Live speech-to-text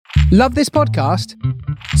Love this podcast?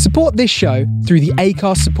 Support this show through the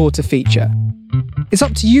Acast supporter feature. It's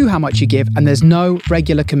up to you how much you give, and there's no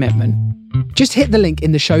regular commitment. Just hit the link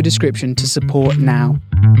in the show description to support now.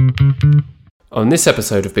 On this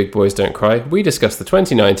episode of Big Boys Don't Cry, we discuss the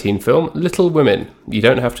 2019 film Little Women. You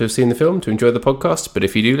don't have to have seen the film to enjoy the podcast, but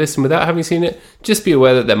if you do listen without having seen it, just be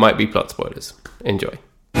aware that there might be plot spoilers. Enjoy.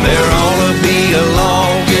 There ought to be a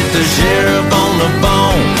law, get the sheriff on the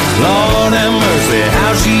phone. Lord have mercy,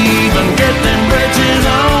 how she even get them britches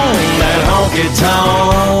on? That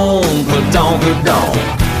honky-tonk, ba-donk-a-donk.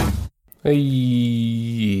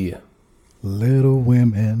 Hey. Little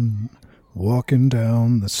women walking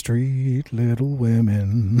down the street, little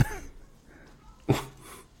women.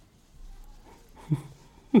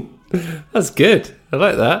 That's good. I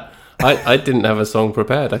like that. I didn't have a song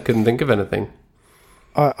prepared. I couldn't think of anything.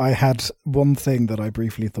 I had one thing that I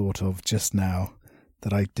briefly thought of just now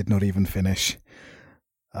that I did not even finish.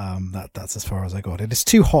 That's as far as I got. It is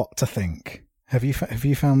too hot to think. Have you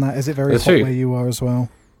found that? Is it very hot true. where you are as well?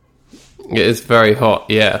 It is very hot,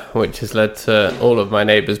 yeah, which has led to all of my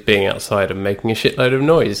neighbours being outside and making a shitload of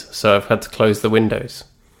noise, so I've had to close the windows.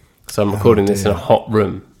 So I'm recording this in a hot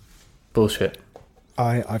room. Bullshit.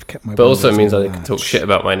 I've kept my. But also it means on I can talk shit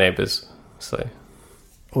about my neighbours, so...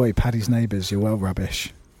 Oi, Paddy's neighbours, you're well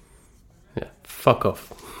rubbish. Yeah, fuck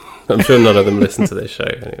off. I'm sure none of them listen to this show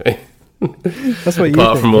anyway. That's what you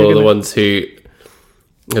Apart think. from all the ones who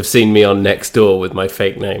have seen me on Nextdoor with my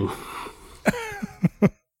fake name.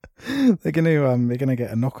 They're gonna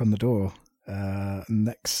get a knock on the door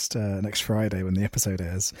next Friday when the episode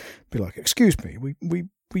airs. Be like, excuse me, we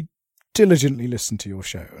diligently listened to your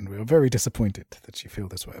show and we are very disappointed that you feel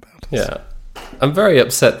this way about us. Yeah. I'm very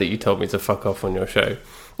upset that you told me to fuck off on your show.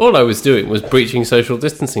 All I was doing was breaching social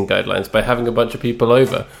distancing guidelines by having a bunch of people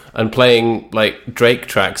over and playing like Drake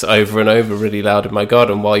tracks over and over really loud in my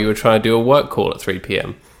garden while you were trying to do a work call at 3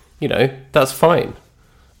 p.m. You know, that's fine.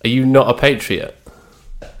 Are you not a patriot?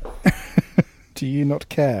 Do you not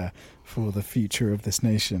care for the future of this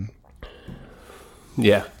nation?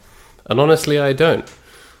 Yeah. And honestly, I don't.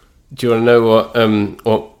 Do you want to know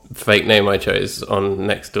what fake name I chose on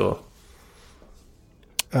Nextdoor?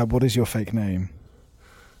 What is your fake name?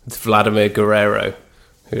 It's Vladimir Guerrero,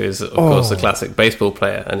 who is, of course, a classic baseball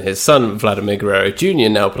player. And his son, Vladimir Guerrero Jr.,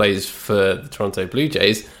 now plays for the Toronto Blue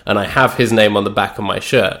Jays. And I have his name on the back of my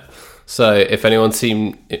shirt. So if anyone's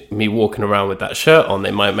seen me walking around with that shirt on,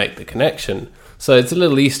 they might make the connection. So it's a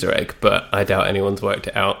little Easter egg, but I doubt anyone's worked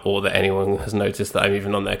it out or that anyone has noticed that I'm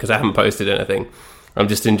even on there because I haven't posted anything. I'm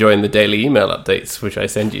just enjoying the daily email updates, which I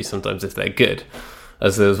send you sometimes if they're good.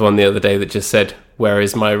 As there was one the other day that just said, "Where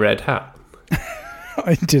is my red hat?"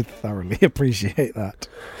 I did thoroughly appreciate that.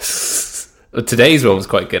 Today's one was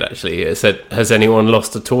quite good, actually. It said, "Has anyone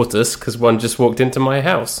lost a tortoise? Because one just walked into my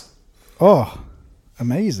house." Oh,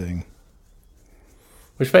 amazing.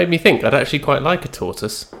 Which made me think I'd actually quite like a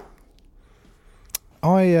tortoise.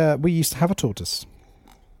 We used to have a tortoise.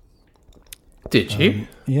 Did you?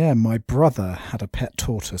 Yeah, my brother had a pet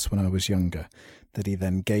tortoise when I was younger that he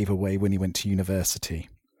then gave away when he went to university.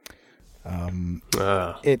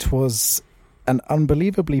 It was an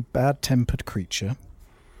unbelievably bad-tempered creature.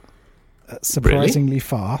 Surprisingly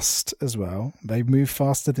fast as well. They move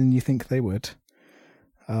faster than you think they would.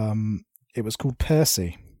 It was called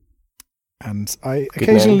Percy. And I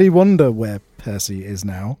occasionally wonder where Percy is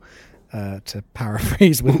now, to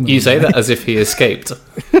paraphrase with You say that as if he escaped.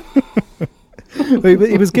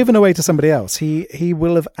 He was given away to somebody else. He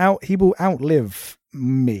will outlive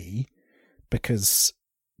me because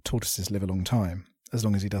tortoises live a long time, as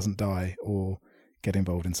long as he doesn't die or get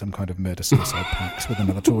involved in some kind of murder-suicide pacts with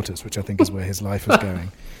another tortoise, which I think is where his life is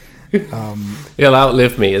going. He'll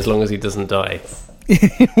outlive me as long as he doesn't die.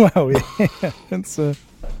 Well, yeah, it's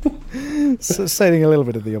saying a little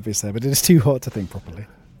bit of the obvious there, but it is too hot to think properly.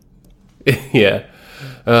 Yeah.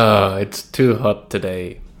 Oh, it's too hot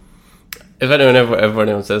today. If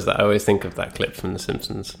anyone says that, I always think of that clip from The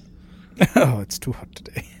Simpsons. Oh, it's too hot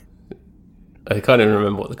today. I can't even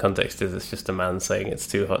remember what the context is. It's just a man saying it's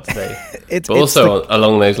too hot today. But also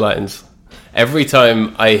along those lines, every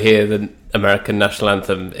time I hear the American national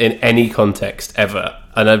anthem in any context ever,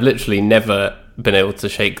 and I've literally never been able to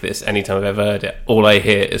shake this anytime I've ever heard it, all I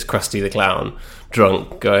hear is Krusty the Clown,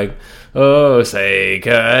 drunk, going, "Oh, say,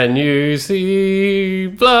 can you see,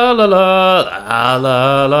 blah, la, la, la,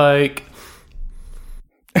 la, like..."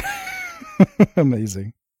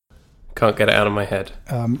 Amazing. Can't get it out of my head.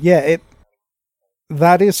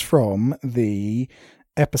 That is from the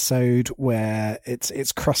episode where it's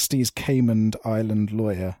Krusty's Cayman Island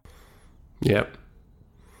lawyer. Yep.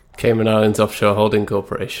 Cayman Islands Offshore Holding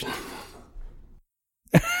Corporation.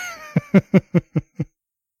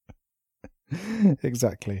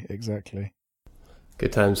 Exactly.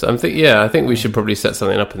 Good times. I think we should probably set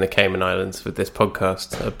something up in the Cayman Islands with this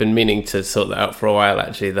podcast. I've been meaning to sort that out for a while,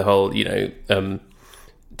 actually. The whole,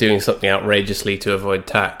 doing something outrageously to avoid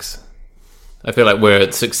tax. I feel like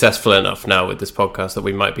we're successful enough now with this podcast that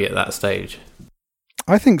we might be at that stage.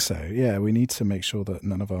 I think so. Yeah, we need to make sure that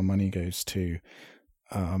none of our money goes to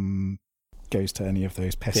any of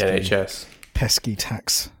those pesky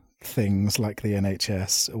tax things like the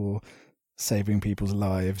NHS or saving people's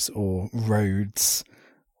lives or roads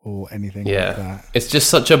or anything like that. It's just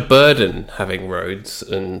such a burden having roads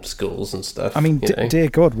and schools and stuff. I mean, dear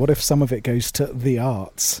God, what if some of it goes to the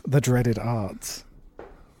arts, the dreaded arts?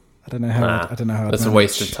 I don't know how. That's a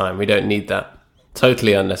waste of time. We don't need that.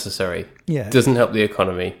 Totally unnecessary. Yeah, doesn't help the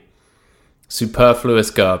economy.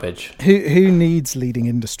 Superfluous garbage. Who needs leading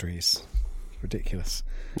industries? Ridiculous.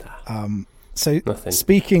 So nothing.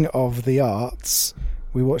 Speaking of the arts,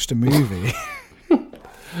 we watched a movie.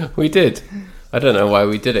 We did. I don't know why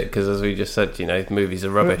we did it, because as we just said, movies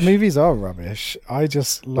are rubbish. Movies are rubbish.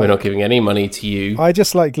 We're not giving any money to you. I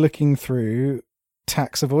just like looking through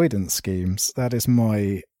tax avoidance schemes. That's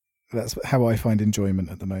how I find enjoyment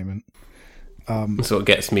at the moment. That's what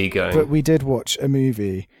gets me going. But we did watch a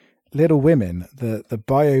movie, Little Women, the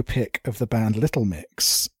biopic of the band Little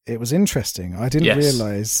Mix. It was interesting. I didn't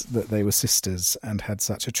realise that they were sisters and had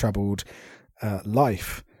such a troubled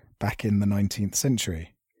life back in the 19th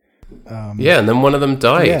century. And then one of them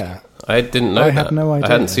died. Yeah. I didn't know that. I had no idea.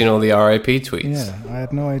 I hadn't seen all the RIP tweets. Yeah, I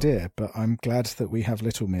had no idea, but I'm glad that we have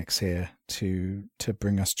Little Mix here to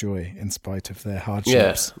bring us joy in spite of their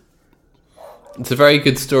hardships. Yeah. It's a very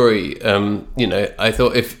good story. I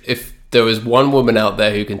thought if there was one woman out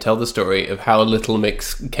there who can tell the story of how Little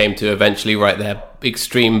Mix came to eventually write their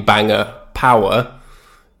extreme banger Power,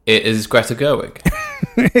 it is Greta Gerwig.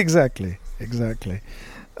 Exactly.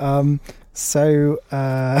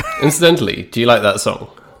 Incidentally, do you like that song?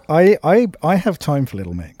 I have time for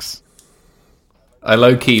Little Mix. I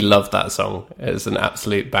low-key love that song. It's an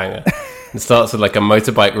absolute banger. It starts with like a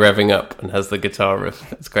motorbike revving up and has the guitar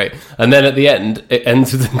riff. It's great. And then at the end, it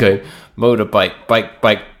ends with them going, motorbike,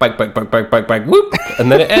 bike, whoop! And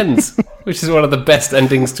then it ends, which is one of the best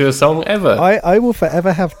endings to a song ever. I will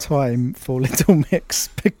forever have time for Little Mix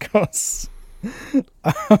because...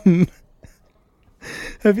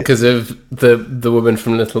 Because of the woman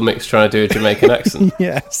from Little Mix trying to do a Jamaican accent.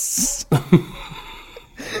 Yes.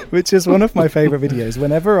 Which is one of my favourite videos.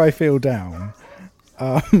 Whenever I feel down,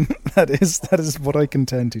 that is what I can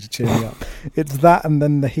turn to cheer me up. It's that and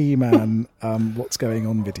then the He-Man What's Going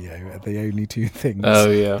On video are the only two things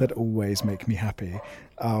that always make me happy.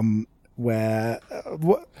 And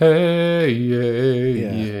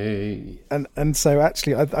so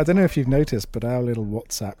actually, I don't know if you've noticed, but our little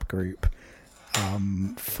WhatsApp group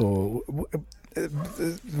for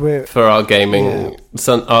our gaming,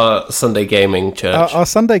 our Sunday gaming church. Our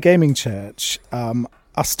Sunday gaming church,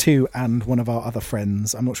 us two and one of our other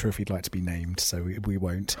friends. I'm not sure if he'd like to be named, so we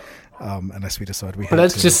won't, unless we decide we have to.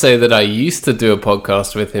 Let's just say that I used to do a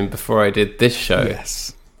podcast with him before I did this show.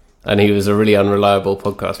 Yes. And he was a really unreliable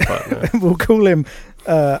podcast partner. We'll call him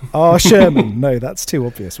R. Sherman. No, that's too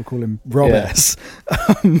obvious. We'll call him Rob S.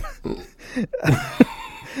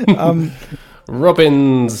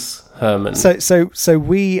 Robbins Herman. So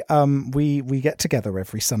we get together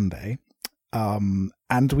every Sunday,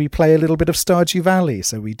 and we play a little bit of Stardew Valley.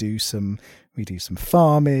 So we do some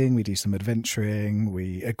farming, we do some adventuring,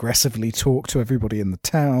 we aggressively talk to everybody in the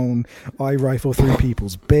town. I rifle through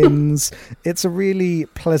people's bins. It's a really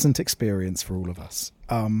pleasant experience for all of us.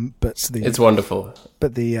 It's wonderful.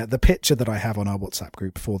 But the picture that I have on our WhatsApp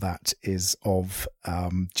group for that is of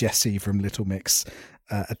Jessie from Little Mix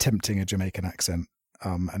attempting a Jamaican accent,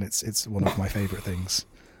 and it's one of my favourite things.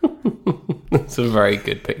 It's a very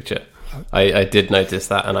good picture. I did notice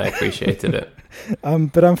that, and I appreciated it.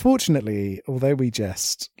 But unfortunately, although we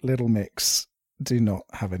jest, Little Mix do not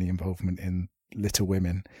have any involvement in Little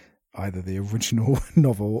Women, either the original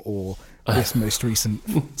novel or this most recent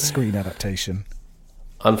screen adaptation.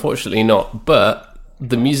 Unfortunately not, but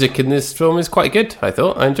the music in this film is quite good, I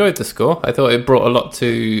thought. I enjoyed the score. I thought it brought a lot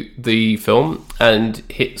to the film and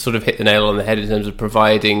hit the nail on the head in terms of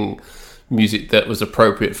providing music that was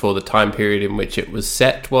appropriate for the time period in which it was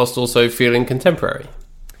set, whilst also feeling contemporary.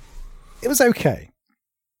 It was okay.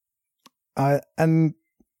 And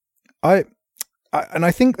I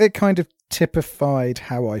think it kind of typified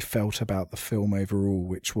how I felt about the film overall,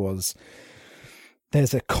 which was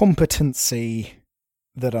there's a competency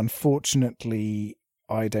that unfortunately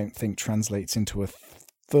I don't think translates into a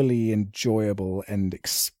fully enjoyable end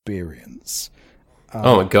experience.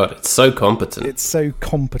 Oh my god, it's so competent. It's so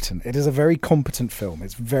competent. It is a very competent film.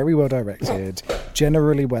 It's very well directed,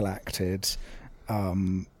 generally well acted,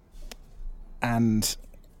 and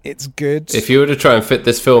it's good. If you were to try and fit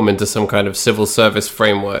this film into some kind of civil service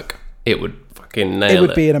framework, it would fucking nail it. It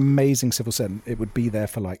would be an amazing civil servant. It would be there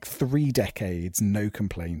for like 3 decades, no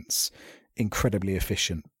complaints, incredibly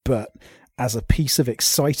efficient. But as a piece of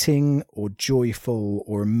exciting or joyful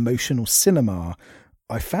or emotional cinema,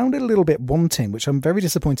 I found it a little bit wanting, which I'm very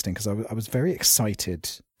disappointed in, because I was very excited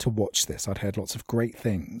to watch this. I'd heard lots of great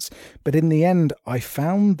things. But in the end, I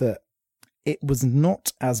found that it was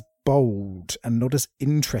not as bold and not as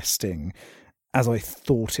interesting as I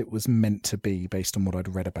thought it was meant to be based on what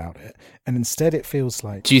I'd read about it. And instead it feels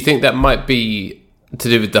like... Do you think that might be to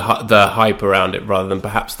do with the hype around it rather than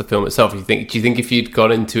perhaps the film itself? Do you think if you'd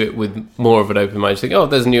gone into it with more of an open mind, you think, oh,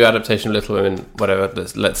 there's a new adaptation of Little Women, whatever,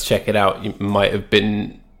 let's check it out, you might have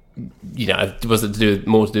been... was it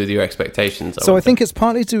more to do with your expectations? So I think it's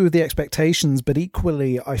partly to do with the expectations, but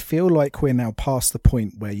equally I feel like we're now past the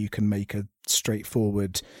point where you can make a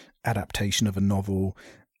straightforward adaptation of a novel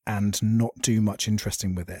and not do much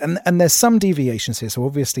interesting with it. And there's some deviations here. So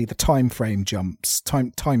obviously the time frame jumps,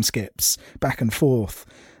 time skips back and forth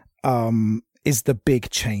is the big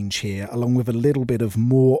change here, along with a little bit of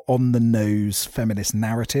more on the nose feminist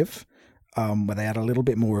narrative. Where they add a little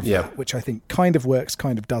bit more of that, which I think kind of works,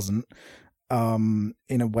 kind of doesn't. In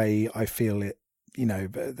a way, I feel it.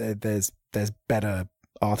 There's better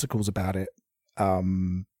articles about it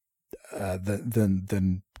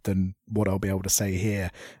than what I'll be able to say here.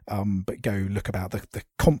 But go look about the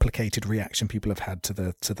complicated reaction people have had to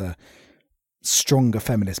the stronger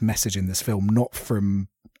feminist message in this film, not from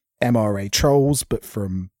MRA trolls, but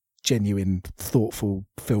from genuine, thoughtful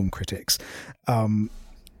film critics.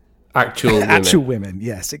 Actual women,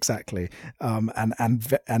 yes, exactly, and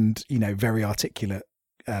very articulate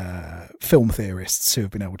film theorists who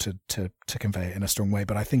have been able to convey it in a strong way.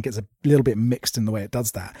 But I think it's a little bit mixed in the way it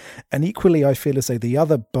does that. And equally, I feel as though the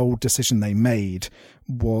other bold decision they made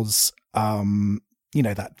was, that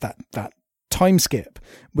time skip,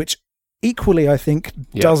 which equally I think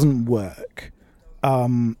doesn't work.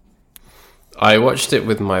 I watched it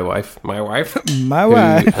with my wife. Who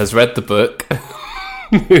has read the book.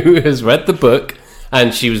 Who has read the book,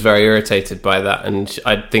 and she was very irritated by that, and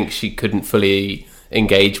I think she couldn't fully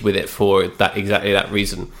engage with it for exactly that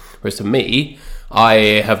reason. Whereas to me,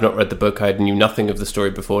 I have not read the book. I knew nothing of the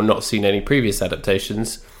story before, not seen any previous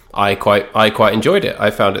adaptations. I quite enjoyed it.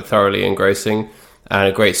 I found it thoroughly engrossing and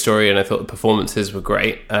a great story, and I thought the performances were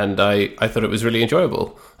great, and I thought it was really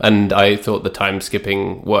enjoyable, and I thought the time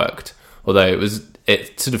skipping worked, although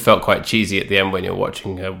it sort of felt quite cheesy at the end when you're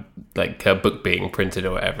watching her book being printed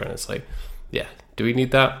or whatever, and it's like, yeah, do we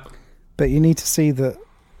need that? But you need to see that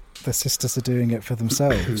the sisters are doing it for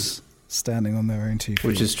themselves, standing on their own 2 feet.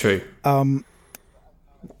 Which is true.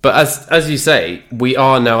 But as you say, we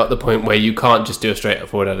are now at the point where you can't just do a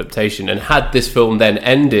straightforward adaptation, and had this film then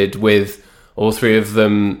ended with all 3 of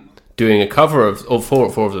them doing a cover of, or four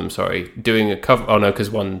of them, doing a cover. Oh no, because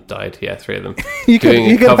one died. Yeah, 3 of them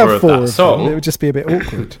doing a cover of that song. It would just be a bit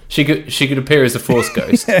awkward. She could appear as a Force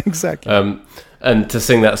ghost. Yeah, exactly. And to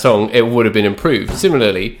sing that song, it would have been improved.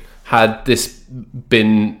 Similarly, had this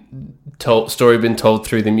story been told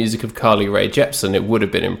through the music of Carly Rae Jepsen, it would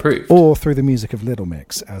have been improved, or through the music of Little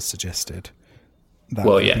Mix, as suggested. That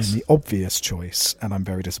would have been the obvious choice, and I'm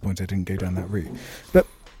very disappointed I didn't go down that route. But.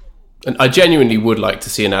 And I genuinely would like to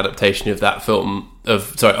see an adaptation of that film,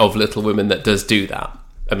 of Little Women, that does do that.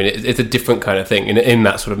 I mean, it's a different kind of thing in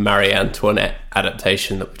that sort of Marie Antoinette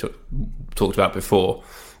adaptation that we talked about before,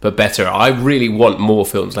 but better. I really want more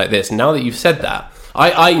films like this. Now that you've said that,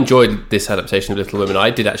 I enjoyed this adaptation of Little Women. I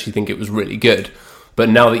did actually think it was really good. But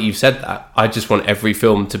now that you've said that, I just want every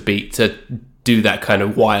film to do that kind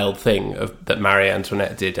of wild thing that Marie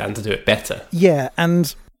Antoinette did, and to do it better. Yeah,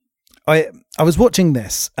 and I was watching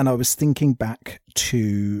this and I was thinking back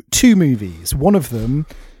to 2 movies. One of them,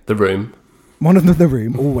 The Room. The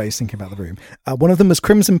Room, always thinking about The Room. One of them was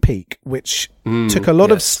Crimson Peak, which took a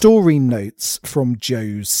lot of story notes from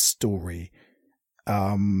Joe's story,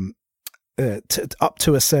 up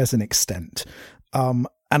to a certain extent. And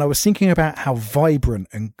I was thinking about how vibrant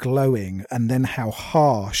and glowing, and then how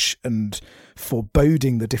harsh and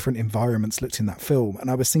foreboding the different environments looked in that film.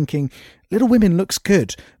 And I was thinking, Little Women looks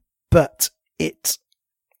good, but it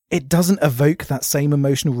doesn't evoke that same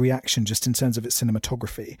emotional reaction just in terms of its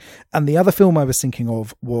cinematography. And the other film I was thinking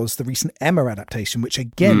of was the recent Emma adaptation, which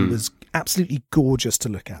again was absolutely gorgeous to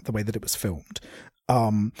look at, the way that it was filmed.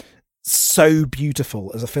 so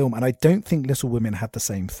beautiful as a film, and I don't think Little Women had the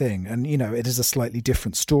same thing. And it is a slightly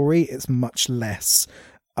different story. It's much less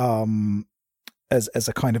as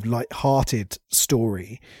a kind of light-hearted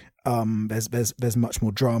story. There's much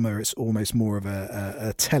more drama. It's almost more of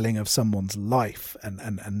a telling of someone's life,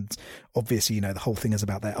 and obviously the whole thing is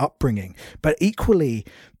about their upbringing. But equally,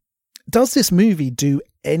 does this movie do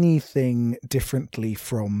anything differently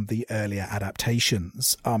from the earlier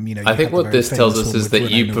adaptations? I think what this tells us is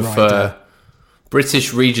that you prefer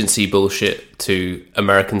British Regency bullshit to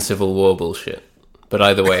American Civil War bullshit. But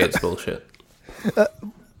either way, it's bullshit.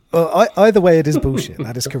 Well, either way, it is bullshit.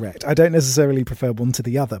 That is correct. I don't necessarily prefer one to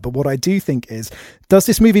the other. But what I do think is, does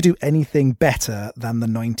this movie do anything better than the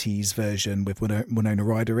 90s version with Winona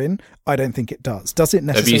Ryder in? I don't think it does. Does it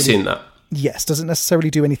necessarily... Have you seen that? Yes. Does it necessarily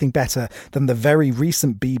do anything better than the very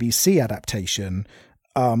recent BBC adaptation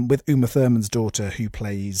with Uma Thurman's daughter, who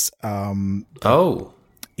plays... she's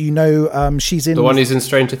in... The one who's in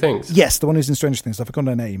Stranger Things? Yes, the one who's in Stranger Things. I've forgotten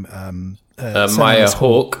her name. Maya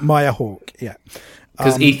Hawke. Maya Hawke, yeah.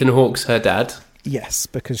 Because Ethan Hawke's her dad. Yes,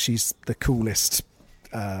 because she's the coolest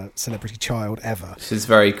celebrity child ever. She's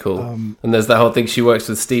very cool. And there's that whole thing, she works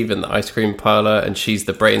with Steve in the ice cream parlor, and she's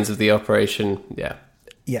the brains of the operation. Yeah.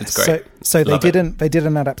 Yes, it's great. So they did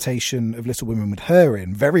an adaptation of Little Women with her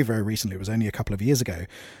in very, very recently. It was only a couple of years ago.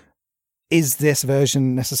 Is this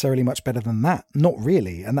version necessarily much better than that? Not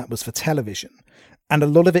really, and that was for television. And a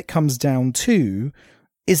lot of it comes down to,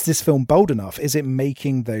 is this film bold enough? Is it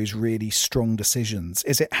making those really strong decisions?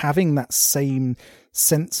 Is it having that same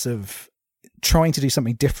sense of trying to do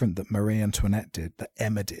something different that Marie Antoinette did, that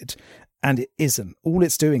Emma did? And it isn't. All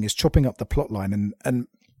it's doing is chopping up the plot line. And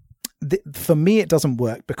for me, it doesn't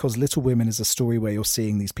work because Little Women is a story where you're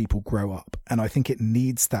seeing these people grow up. And I think it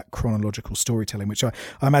needs that chronological storytelling, which I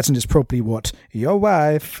imagine is probably what your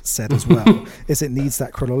wife said as well, is it needs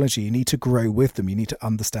that chronology. You need to grow with them. You need to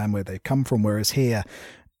understand where they've come from. Whereas here,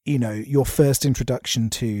 your first introduction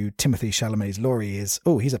to Timothée Chalamet's Laurie is,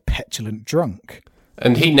 he's a petulant drunk.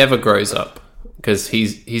 And he never grows up because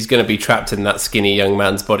he's going to be trapped in that skinny young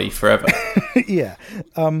man's body forever. Yeah.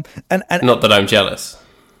 And not that I'm jealous.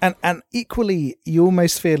 And equally, you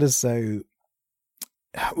almost feel as though,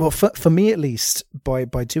 well, for me at least, by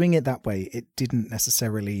doing it that way, it didn't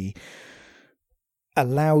necessarily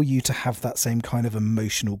allow you to have that same kind of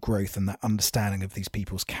emotional growth and that understanding of these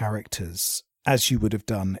people's characters as you would have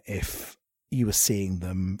done if you were seeing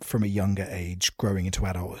them from a younger age growing into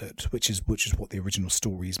adulthood, which is what the original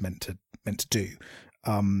story is meant to do.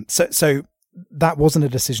 So that wasn't a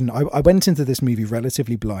decision. I went into this movie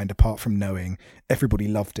relatively blind, apart from knowing everybody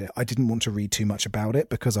loved it. I didn't want to read too much about it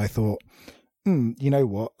because I thought, you know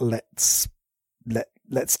what, let's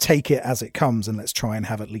take it as it comes, and let's try and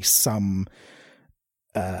have at least some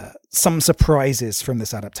surprises from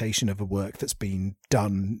this adaptation of a work that's been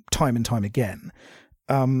done time and time again.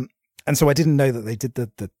 And so I didn't know that they did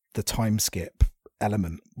the time skip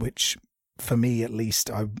element, which for me at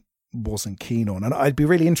least I wasn't keen on. And I'd be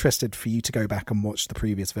really interested for you to go back and watch the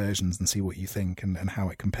previous versions and see what you think and how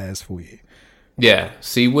it compares for you. Yeah.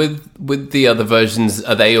 See, with the other versions,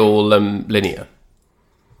 are they all linear?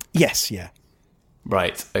 Yes, yeah.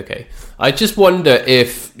 Right, okay. I just wonder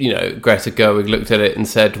if, Greta Gerwig looked at it and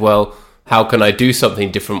said, well, how can I do something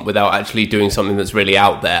different without actually doing something that's really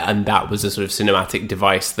out there? And that was a sort of cinematic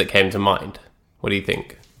device that came to mind. What do you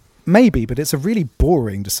think? Maybe, but it's a really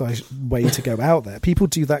boring way to go out there. People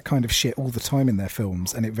do that kind of shit all the time in their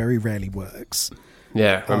films, and it very rarely works.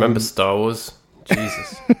 Yeah, remember Star Wars?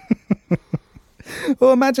 Jesus.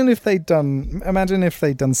 Well, imagine if they'd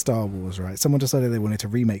done Star Wars, right? Someone decided they wanted to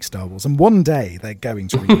remake Star Wars, and one day they're going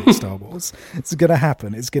to remake Star Wars. It's going to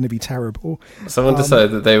happen. It's going to be terrible. Someone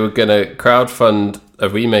decided that they were going to crowdfund a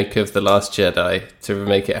remake of The Last Jedi to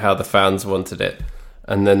remake it how the fans wanted it.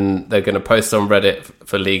 And then they're going to post on Reddit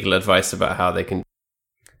for legal advice about how they can.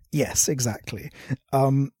 Yes, exactly.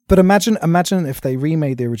 But imagine if they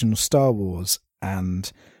remade the original Star Wars,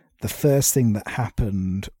 and the first thing that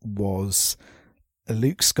happened was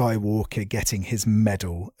Luke Skywalker getting his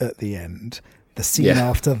medal at the end. The scene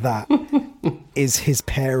after that is his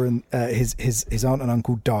parent, his aunt and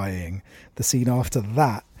uncle dying. The scene after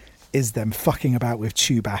that is them fucking about with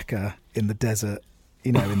Chewbacca in the desert.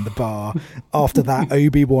 In the bar. After that,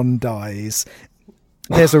 Obi-Wan dies.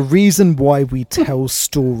 There's a reason why we tell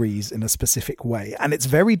stories in a specific way. And it's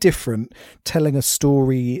very different telling a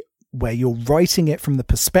story where you're writing it from the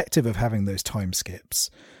perspective of having those time skips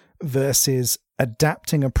versus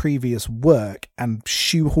adapting a previous work and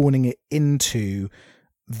shoehorning it into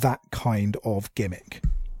that kind of gimmick.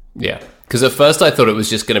 Yeah, because at first I thought it was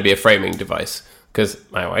just going to be a framing device. because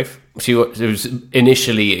my wife, she was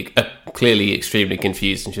initially clearly extremely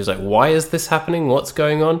confused, and she was like, "Why is this happening? What's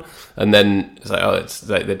going on?" And then it's like, "Oh, it's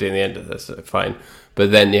like they're doing the end of this, so fine."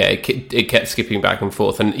 But then, yeah, it kept skipping back and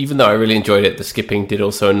forth, and even though I really enjoyed it, the skipping did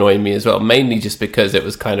also annoy me as well, mainly just because it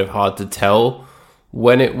was kind of hard to tell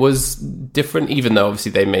when it was different. Even though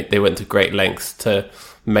obviously they went to great lengths to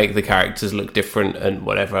make the characters look different and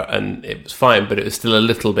whatever, and it was fine, but it was still a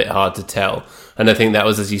little bit hard to tell. And I think that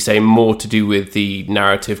was, as you say, more to do with the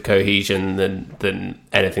narrative cohesion than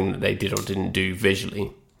anything that they did or didn't do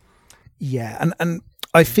visually. Yeah, and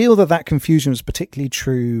I feel that confusion was particularly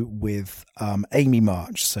true with Amy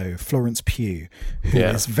March, so Florence Pugh, who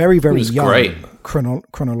is very, very young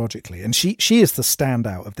chronologically. And she is the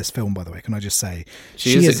standout of this film, by the way, can I just say.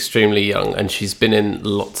 She is extremely young, and she's been in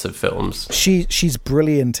lots of films. She's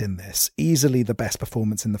brilliant in this, easily the best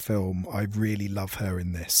performance in the film. I really love her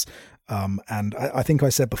in this. And I think I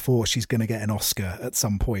said before, she's going to get an Oscar at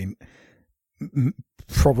some point,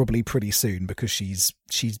 probably pretty soon, because she's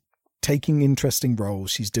taking interesting roles.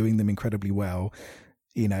 She's doing them incredibly well.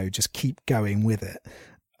 Just keep going with it.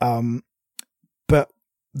 But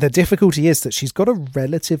the difficulty is that she's got a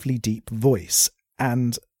relatively deep voice,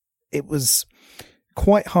 and it was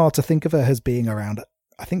quite hard to think of her as being around,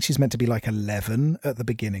 I think she's meant to be like 11 at the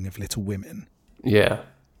beginning of Little Women. Yeah.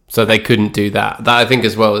 So they couldn't do that. That, I think,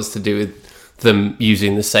 as well, is to do with them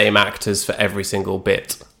using the same actors for every single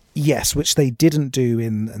bit. Yes, which they didn't do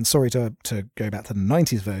and sorry to go back to the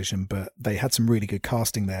 90s version, but they had some really good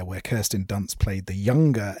casting there where Kirsten Dunst played the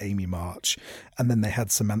younger Amy March, and then they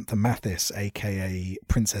had Samantha Mathis, aka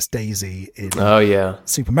Princess Daisy in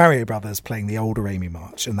Super Mario Brothers, playing the older Amy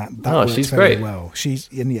March, and that worked she's very great. Well. She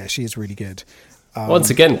is really good. Once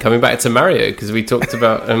again, coming back to Mario, because we talked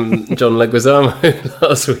about John Leguizamo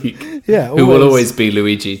last week, who will always be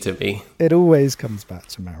Luigi to me. It always comes back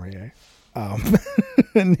to Mario.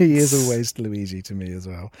 And he is always Luigi to me as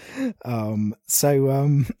well. But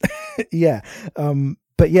yeah,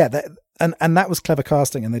 that was clever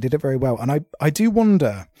casting, and they did it very well. And I do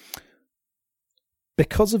wonder,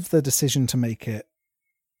 because of the decision to make it,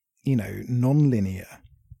 non-linear,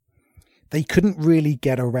 they couldn't really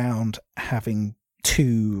get around having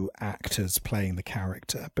two actors playing the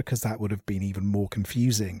character, because that would have been even more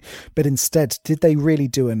confusing. But instead, did they really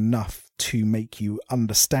do enough to make you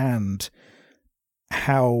understand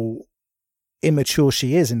how immature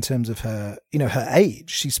she is in terms of her, her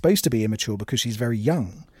age? She's supposed to be immature because she's very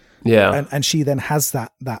young. Yeah. And she then has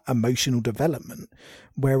that emotional development.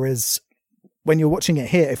 Whereas when you're watching it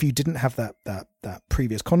here, if you didn't have that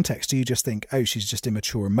previous context, you just think, oh, she's just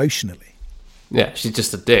immature emotionally. Yeah, she's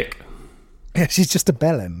just a dick. Yeah, she's just a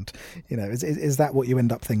bellend. Is that what you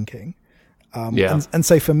end up thinking? Yeah. And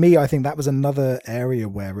so for me, I think that was another area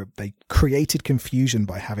where they created confusion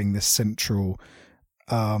by having this central,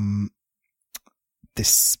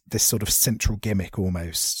 this sort of central gimmick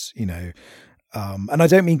almost, and I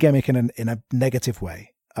don't mean gimmick in a negative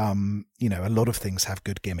way. A lot of things have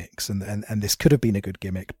good gimmicks, and this could have been a good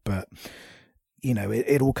gimmick, but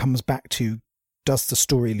it all comes back to, does the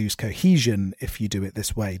story lose cohesion if you do it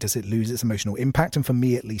this way? Does it lose its emotional impact? And for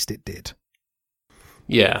me, at least, it did.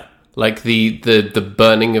 Yeah. Like the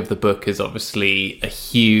burning of the book is obviously a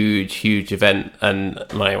huge event, and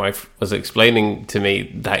my wife was explaining to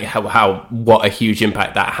me that what a huge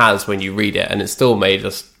impact that has when you read it, and it still made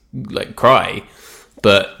us like cry.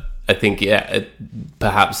 But I think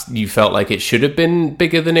perhaps you felt like it should have been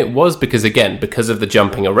bigger than it was, because of the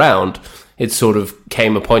jumping around, it sort of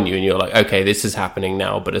came upon you, and you're like, okay, this is happening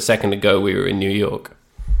now. But a second ago, we were in New York.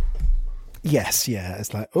 Yes, yeah,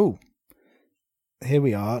 it's like, oh, here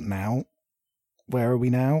we are now. Where are we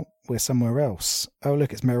now? We're somewhere else. Oh,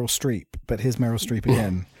 look, it's Meryl Streep. But here's Meryl Streep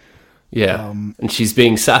again. Yeah, and she's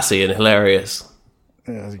being sassy and hilarious.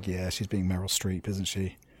 Yeah, she's being Meryl Streep, isn't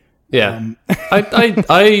she? Yeah.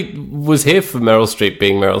 I was here for Meryl Streep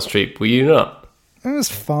being Meryl Streep. Were you not? It was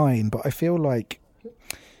fine, but I feel like,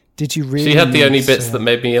 did you really... She had the only bits that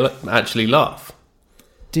made me actually laugh.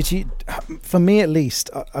 Did you? For me, at least.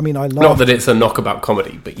 I mean, I laughed. Not that it's a knockabout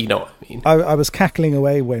comedy, but you know what I mean. I was cackling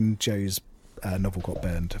away when Joe's novel got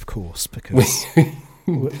burned, of course, because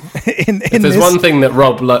if there's one thing that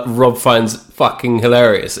Rob finds fucking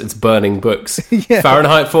hilarious, it's burning books. Yeah.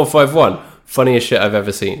 Fahrenheit 451, funniest shit I've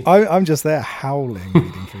ever seen. I'm just there howling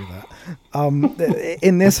reading through that.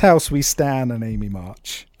 In this house, we stan an Amy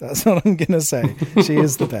March. That's what I'm gonna say. She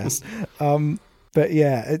is the best. But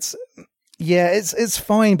yeah, it's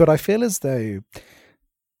fine, but I feel as though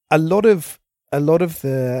a lot of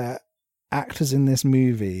the actors in this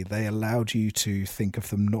movie, they allowed you to think of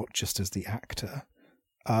them not just as the actor,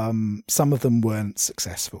 Some of them weren't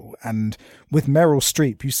successful. And with Meryl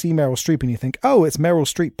Streep, you see Meryl Streep and you think, oh, it's Meryl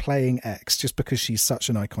Streep playing X just because she's such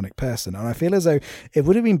an iconic person. And I feel as though it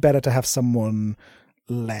would have been better to have someone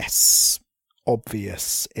less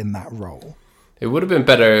obvious in that role. It would have been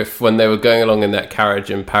better if when they were going along in that carriage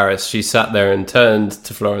in Paris, she sat there and turned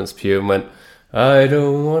to Florence Pugh and went, I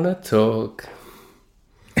don't want to talk.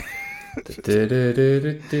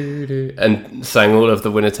 And sang all of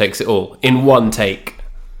The Winner Takes It All in one take.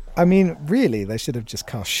 I mean, really, they should have just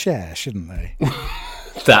cast Cher, shouldn't they?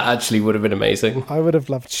 That actually would have been amazing. I would have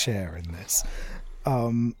loved Cher in this.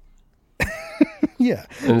 Yeah.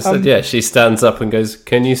 Instead, she stands up and goes,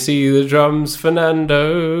 can you see the drums,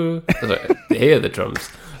 Fernando? Sorry, hear the drums.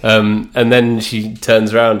 And then she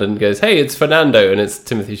turns around and goes, hey, it's Fernando, and it's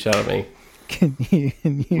Timothée Chalamet. Can you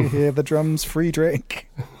hear the drums, Friedrich?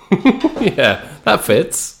 Yeah, that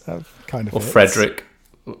fits. That kind of or fits. Frederick,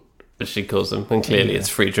 as she calls him. And clearly it's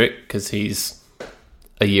Friedrich, because he's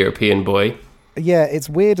a European boy. Yeah, it's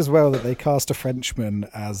weird as well that they cast a Frenchman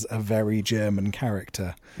as a very German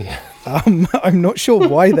character. Yeah. I'm not sure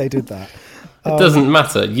why they did that. It doesn't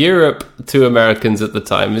matter. Europe to Americans at the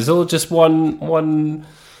time is all just one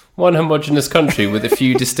homogenous country with a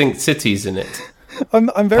few distinct cities in it. I'm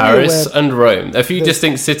very Paris aware and Rome. A few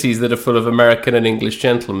distinct cities that are full of American and English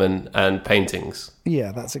gentlemen and paintings.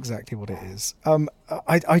 Yeah, that's exactly what it is. I'm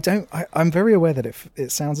very aware that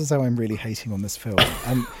it sounds as though I'm really hating on this film,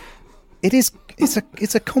 and it's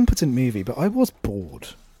a competent movie, but I was bored,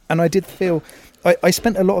 and I did feel I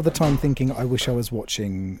spent a lot of the time thinking I wish I was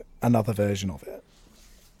watching another version of it.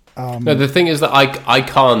 No, the thing is that I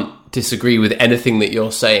can't disagree with anything that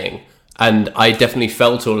you're saying. And I definitely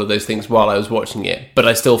felt all of those things while I was watching it, but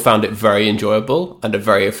I still found it very enjoyable and a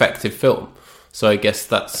very effective film. So I guess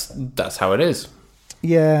that's how it is.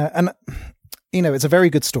 Yeah, and it's a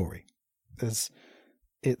very good story. It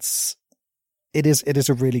is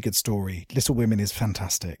a really good story. Little Women is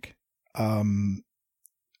fantastic. And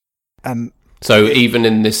so even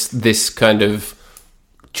in this kind of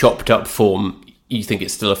chopped up form, you think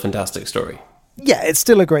it's still a fantastic story? Yeah, it's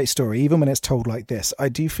still a great story, even when it's told like this. I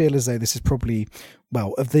do feel as though this is probably,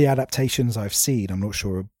 well, of the adaptations I've seen, I'm not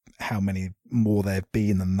sure how many more there have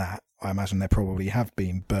been than that. I imagine there probably have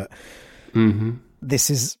been, but this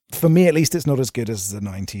is, for me at least, it's not as good as the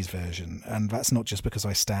 90s version. And that's not just because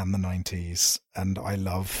I stan the 90s and I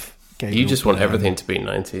love Gabriel You just want Byrne. Everything to be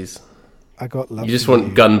 90s. I got love. You just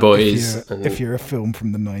want Gun Boys. If you're a film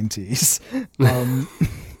from the 90s.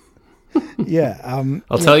 Yeah.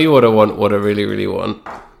 I'll tell you what I want, what I really, really want.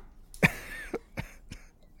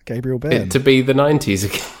 Gabriel Byrne. It to be the 90s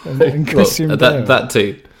again. And Christian Bale. That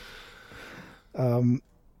too.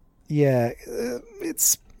 Yeah.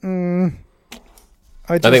 It's...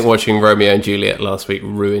 I think watching Romeo and Juliet last week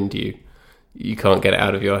ruined you. You can't get it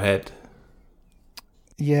out of your head.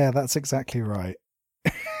 Yeah, that's exactly right.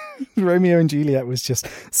 Romeo and Juliet was just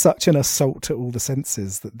such an assault to all the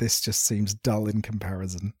senses that this just seems dull in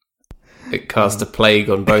comparison. It cast a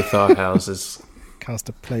plague on both our houses. Cast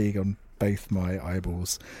a plague on both my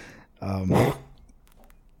eyeballs. And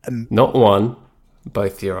not one,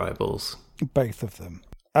 both your eyeballs. Both of them.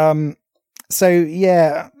 So,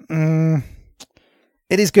 yeah,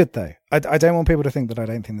 it is good, though. I don't want people to think that I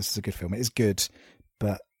don't think this is a good film. It is good,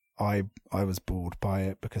 but I was bored by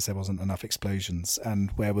it because there wasn't enough explosions.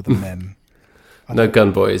 And where were the men? No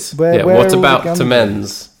gun boys. Where what are about the to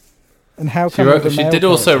men's? And how She come she did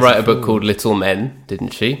also write a book called Little Men, didn't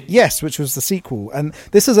she? Yes, which was the sequel. And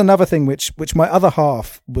this is another thing which my other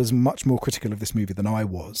half was much more critical of this movie than I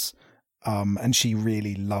was. And she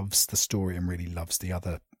really loves the story and really loves the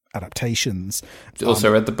other adaptations.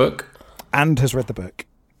 Also read the book? And has read the book.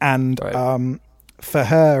 And right. For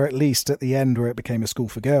her, at least at the end where it became a school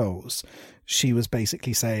for girls, she was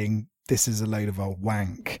basically saying, this is a load of old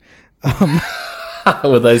wank.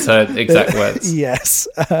 Were those her exact words? Yes.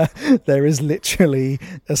 There is literally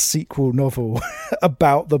a sequel novel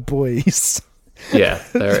about the boys. Yeah,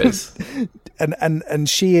 there is. And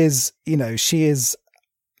she is, she is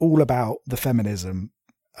all about the feminism.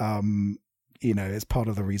 It's part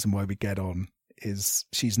of the reason why we get on is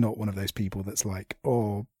she's not one of those people that's like,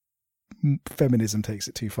 oh, feminism takes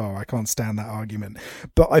it too far. I can't stand that argument.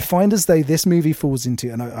 But I find as though this movie falls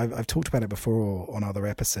into, and I've talked about it before on other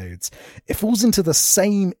episodes, it falls into the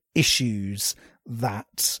same issues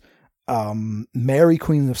that Mary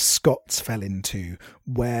Queen of Scots fell into,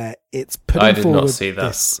 where it's putting forward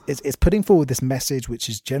this, it's putting forward this message which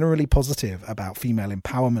is generally positive about female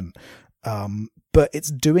empowerment, but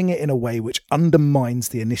it's doing it in a way which undermines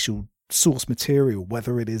the initial source material,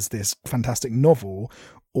 whether it is this fantastic novel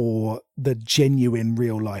or the genuine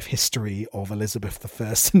real life history of Elizabeth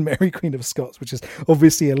I and Mary Queen of Scots, which is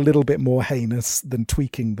obviously a little bit more heinous than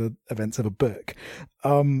tweaking the events of a book.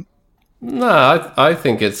 No, I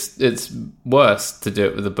think it's worse to do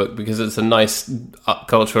it with a book because it's a nice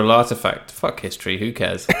cultural artifact. Fuck history, who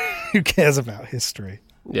cares? Who cares about history?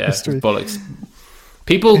 Yeah, history. It's bollocks.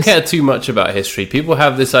 People care too much about history. People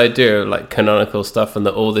have this idea of like canonical stuff and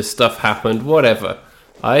that all this stuff happened, whatever.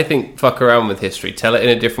 I think fuck around with history. Tell it in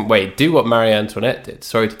a different way. Do what Marie Antoinette did.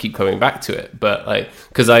 Sorry to keep coming back to it, but like,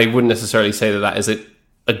 because I wouldn't necessarily say that is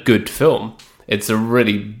a good film. It's a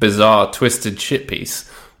really bizarre, twisted shit piece.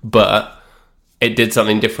 But it did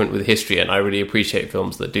something different with history, and I really appreciate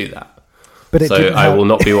films that do that. But I will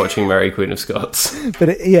not be watching Mary Queen of Scots. But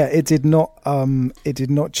it did not. It did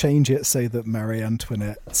not change it so that Marie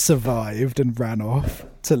Antoinette survived and ran off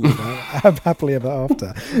to live happily ever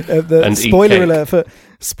after.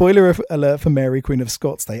 Spoiler alert for Mary Queen of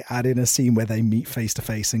Scots. They add in a scene where they meet face to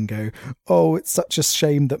face and go, "Oh, it's such a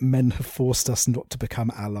shame that men have forced us not to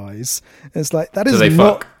become allies." And it's like that is they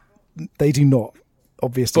not. Fuck? They do not.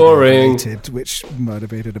 Obviously, boring. Which might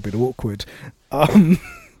have made it a bit awkward. But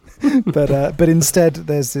instead,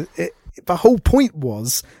 the whole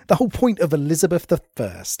point of Elizabeth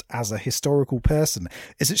I as a historical person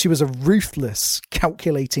is that she was a ruthless,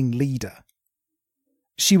 calculating leader.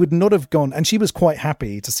 She would not have gone, and she was quite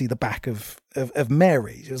happy to see the back of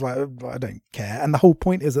Mary. She was like, I don't care. And the whole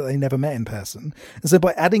point is that they never met in person. And so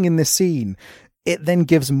by adding in this scene, it then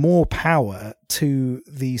gives more power to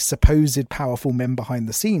the supposed powerful men behind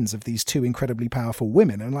the scenes of these two incredibly powerful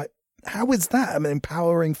women. And like, how is that an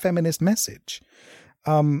empowering feminist message?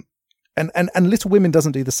 And Little Women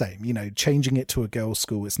doesn't do the same. You know, changing it to a girls'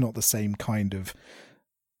 school, it's not the same kind of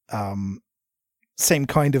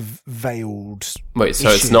veiled. Wait, so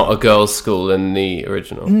issue. It's not a girls' school in the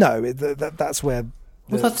original? No, that's where.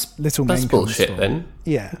 That's Little Men that's comes bullshit. from. Then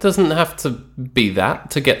Yeah, it doesn't have to be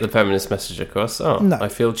that to get the feminist message across. Oh, No. I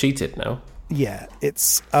feel cheated now. yeah,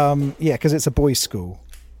 it's because it's a boys' school.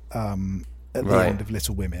 At the Right. end of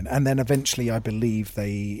Little Women, and then eventually I believe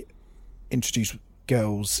they introduce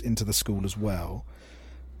girls into the school as well.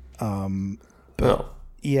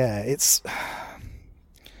 Yeah, it's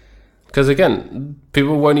because again,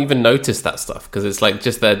 people won't even notice that stuff because it's like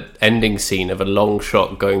just that ending scene of a long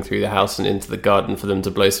shot going through the house and into the garden for them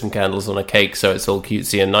to blow some candles on a cake, so it's all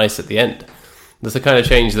cutesy and nice at the end. That's the kind of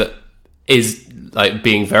change that is like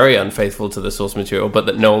being very unfaithful to the source material, but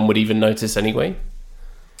that no one would even notice anyway.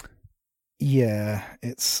 Yeah,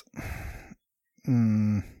 it's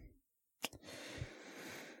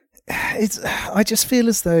I just feel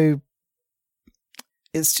as though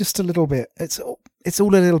it's just a little bit it's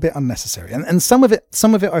all a little bit unnecessary, and some of it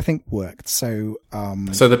I think worked. So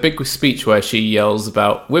the big speech where she yells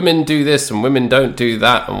about women do this and women don't do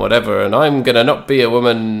that and whatever, and I'm gonna not be a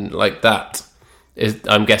woman like that,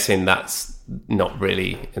 I'm guessing that's not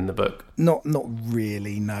really in the book. Not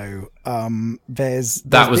really, no. There's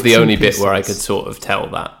that was bits the and only bit pieces. where I could sort of tell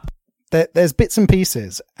that. There's bits and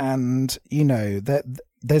pieces, and you know that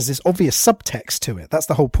there's this obvious subtext to it. That's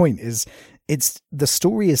the whole point. Is it's the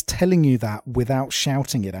story is telling you that without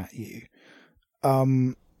shouting it at you,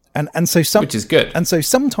 and so Which is good. And so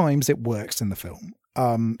sometimes it works in the film.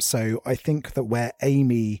 So I think that where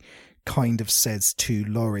Amy kind of says to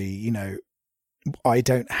Laurie, you know, I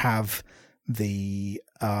don't have the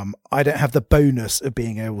bonus of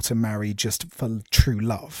being able to marry just for true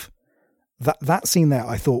love. That scene there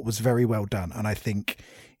I thought was very well done, and I think,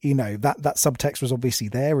 you know, that subtext was obviously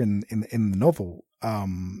there in the novel.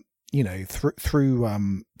 You know,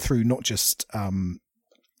 through not just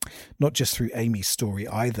through Amy's story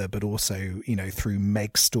either, but also, you know, through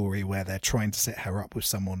Meg's story where they're trying to set her up with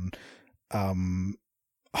someone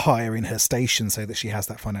higher in her station so that she has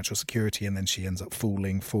that financial security, and then she ends up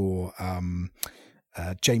falling for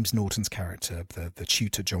James Norton's character, the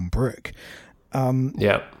tutor John Brooke.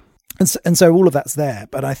 Yeah. And so all of that's there,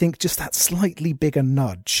 but I think just that slightly bigger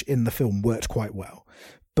nudge in the film worked quite well.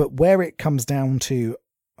 But where it comes down to,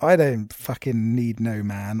 I don't fucking need no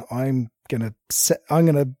man. I'm gonna set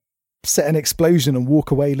an explosion and walk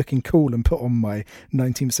away looking cool and put on my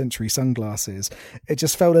 19th century sunglasses. It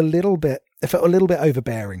just felt a little bit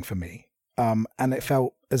overbearing for me. And it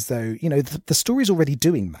felt as though, you know, the story's already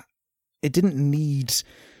doing that. It didn't need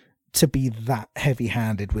to be that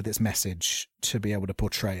heavy-handed with its message to be able to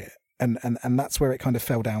portray it. And that's where it kind of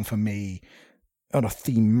fell down for me on a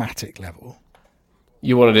thematic level.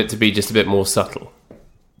 You wanted it to be just a bit more subtle.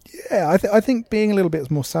 Yeah, I think being a little bit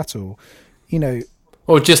more subtle, you know,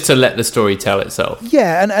 or just to let the story tell itself.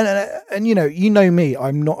 Yeah, and you know me,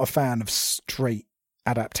 I'm not a fan of straight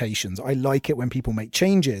adaptations. I like it when people make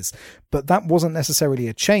changes, but that wasn't necessarily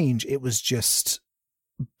a change. It was just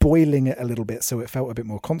boiling it a little bit so it felt a bit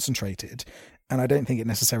more concentrated, and I don't think it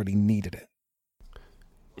necessarily needed it.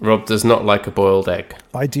 Rob does not like a boiled egg.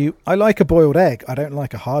 I do. I like a boiled egg. I don't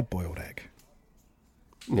like a hard-boiled egg.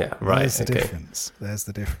 Yeah, right. There's the difference. There's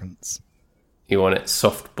the difference. You want it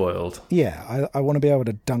soft boiled. Yeah, I want to be able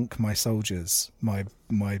to dunk my soldiers, my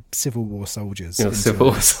Civil War soldiers. Your Civil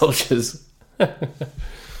War soldiers.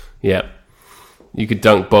 Yeah. You could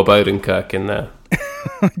dunk Bob Odenkirk in there.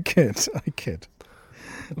 I could.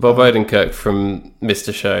 Bob Odenkirk from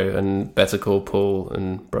Mr. Show and Better Call Paul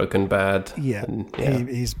and Broken Bad. Yeah,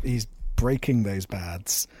 he's breaking those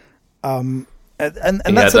bads. And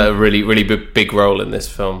he that's had a really, really big role in this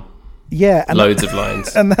film. Yeah, and loads of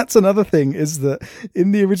lines. And that's another thing, is that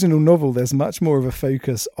in the original novel, there's much more of a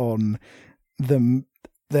focus on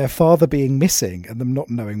their father being missing and them not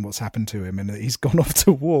knowing what's happened to him and that he's gone off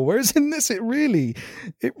to war. Whereas in this, it really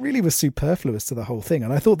was superfluous to the whole thing.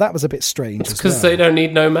 And I thought that was a bit strange. It's because they don't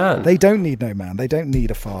need no man. They don't need no man. They don't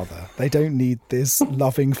need a father. They don't need this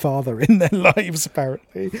loving father in their lives,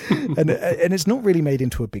 apparently. And it's not really made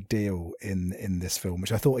into a big deal in this film,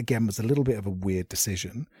 which I thought, again, was a little bit of a weird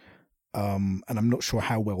decision. And I'm not sure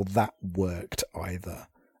how well that worked either.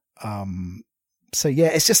 So yeah,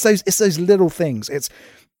 it's just those little things.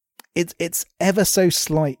 It's ever so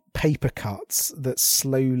slight paper cuts that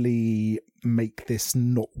slowly make this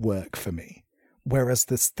not work for me. Whereas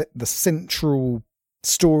the central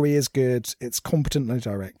story is good, it's competently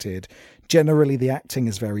directed. Generally, the acting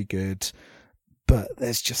is very good, but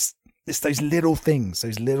it's those little things,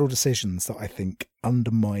 those little decisions that I think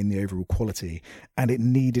undermine the overall quality. And it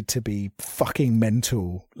needed to be fucking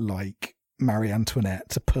mental, like Marie Antoinette,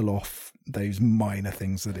 to pull off those minor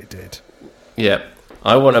things that it did. Yeah.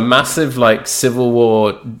 I want a massive, like, Civil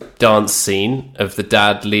War dance scene of the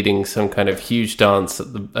dad leading some kind of huge dance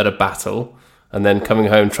at a battle and then coming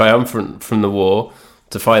home triumphant from the war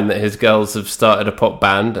to find that his girls have started a pop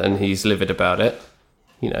band and he's livid about it.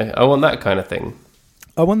 You know, I want that kind of thing.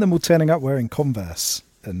 I want them all turning up wearing Converse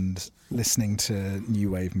and listening to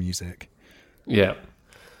new wave music. Yeah.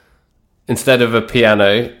 Instead of a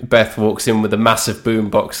piano, Beth walks in with a massive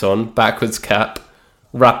boombox on, backwards cap,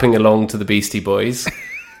 rapping along to the Beastie Boys.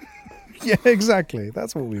 Yeah, exactly.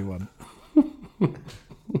 That's what we want.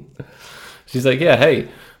 She's like, yeah, hey,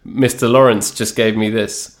 Mr. Lawrence just gave me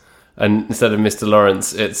this. And instead of Mr.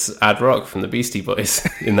 Lawrence, it's Ad Rock from the Beastie Boys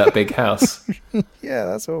in that big house. Yeah,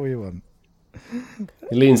 that's what we want.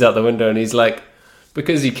 He leans out the window and he's like,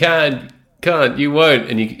 because you can't, you won't.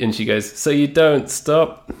 And she goes, so you don't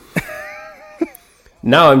stop.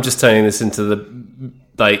 Now I'm just turning this into the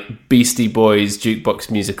like Beastie Boys jukebox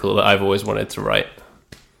musical that I've always wanted to write.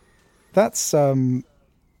 That's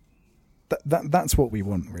that's what we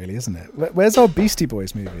want, really, isn't it? Where's our Beastie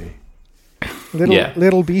Boys movie?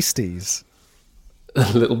 Little Beasties.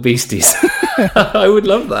 Little Beasties. I would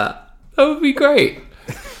love that. That would be great.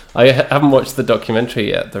 I haven't watched the documentary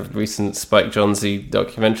yet, the recent Spike Jonze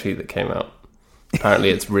documentary that came out. Apparently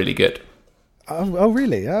it's really good. Oh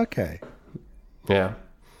really? Okay. Yeah.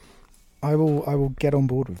 I will get on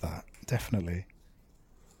board with that, definitely.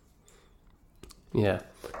 Yeah.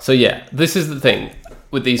 So yeah, this is the thing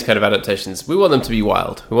with these kind of adaptations. We want them to be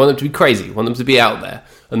wild. We want them to be crazy. We want them to be out there.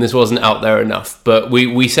 And this wasn't out there enough. But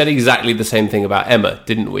we said exactly the same thing about Emma,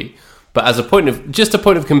 didn't we? But as a point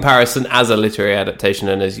of comparison as a literary adaptation,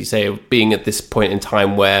 and as you say, being at this point in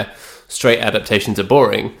time where straight adaptations are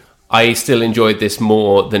boring, I still enjoyed this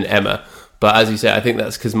more than Emma. But as you say, I think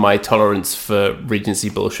that's because my tolerance for Regency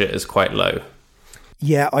bullshit is quite low.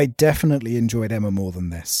 Yeah, I definitely enjoyed Emma more than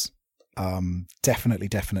this.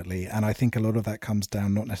 Definitely. And I think a lot of that comes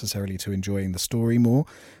down not necessarily to enjoying the story more,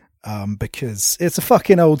 because it's a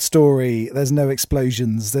fucking old story. There's no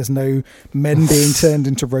explosions. There's no men being turned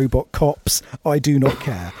into robot cops. I do not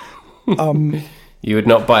care. You would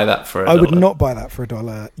not buy that for $1. I would not buy that for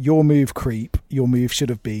 $1. Your move, creep. Your move should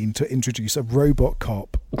have been to introduce a robot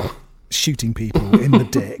cop shooting people in the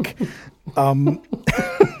dick.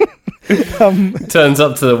 Turns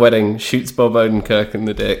up to the wedding, shoots Bob Odenkirk in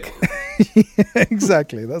the dick. Yeah,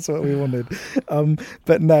 exactly, that's what we wanted.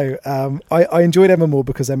 But no, I enjoyed Emma more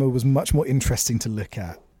because Emma was much more interesting to look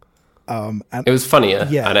at. And it was funnier,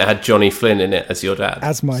 yeah, and it had Johnny Flynn in it as your dad.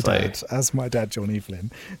 As my dad, Johnny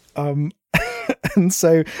Flynn. And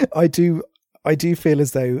so I do feel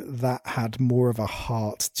as though that had more of a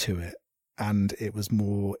heart to it, and it was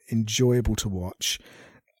more enjoyable to watch.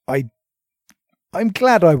 I'm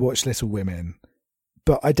glad I watched Little Women,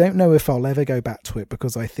 but I don't know if I'll ever go back to it,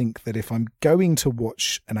 because I think that if I'm going to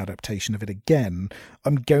watch an adaptation of it again,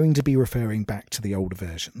 I'm going to be referring back to the older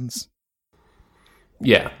versions.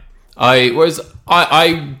 Yeah.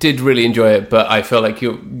 I did really enjoy it, but I feel like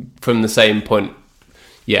you're from the same point.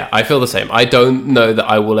 Yeah, I feel the same. I don't know that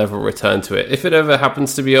I will ever return to it. If it ever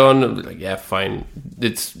happens to be on, like, yeah, fine.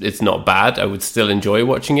 It's not bad. I would still enjoy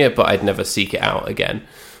watching it, but I'd never seek it out again.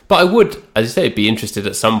 But I would, as you say, be interested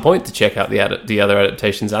at some point to check out the other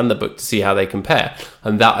adaptations and the book to see how they compare.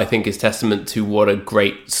 And that, I think, is testament to what a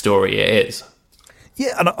great story it is.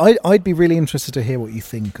 Yeah, and I'd be really interested to hear what you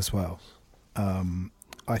think as well.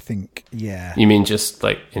 I think, yeah. You mean just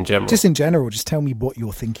like in general? Just in general, just tell me what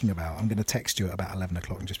you're thinking about. I'm going to text you at about 11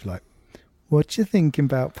 o'clock and just be like, what you thinking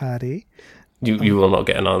about, Paddy? You will not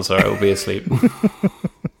get an answer. I will be asleep.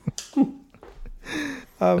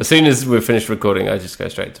 As soon as we're finished recording, I just go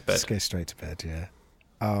straight to bed. Just go straight to bed, yeah.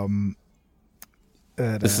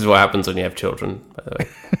 This is what happens when you have children, by the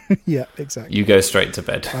way. Yeah, exactly. You go straight to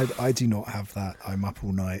bed. I do not have that. I'm up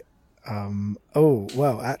all night.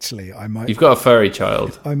 Well, actually, I might. You've got a furry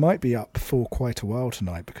child. I might be up for quite a while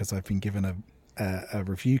tonight because I've been given a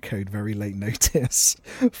review code very late notice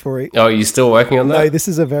for it. Oh, are you still working on that? No, this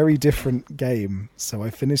is a very different game. So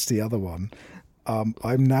I finished the other one.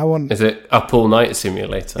 I'm now on. Is it Up All Night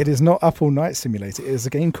Simulator? It is not Up All Night Simulator. It is a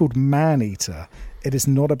game called Man Eater. It is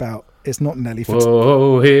not about. It's not Nelly Furtado.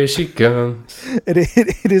 Whoa, here she comes.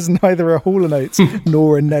 It is neither a Hall & Oates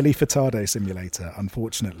nor a Nelly Furtado simulator,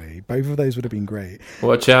 unfortunately. Both of those would have been great.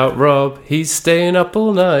 Watch out, Rob. He's staying up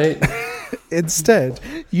all night. Instead,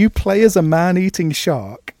 you play as a man-eating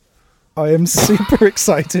shark. I am super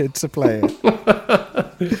excited to play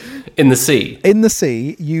it. In the sea? In the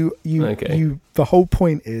sea, Okay. the whole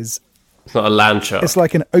point is... It's not a land shark. It's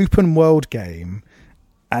like an open world game.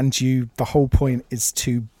 And the whole point is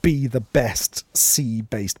to be the best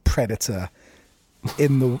sea-based predator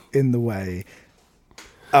in the way.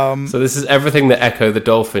 So this is everything that Echo the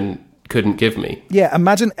Dolphin couldn't give me. Yeah,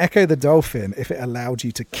 imagine Echo the Dolphin if it allowed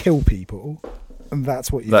you to kill people, and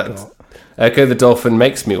that's what you've got. Echo the Dolphin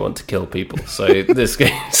makes me want to kill people. So this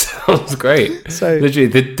game sounds great. So literally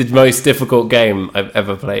the most difficult game I've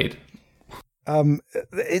ever played.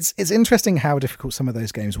 It's interesting how difficult some of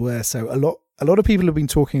those games were. So a lot of people have been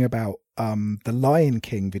talking about the Lion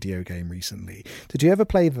King video game recently. Did you ever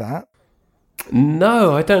play that?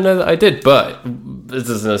 No, I don't know that I did. But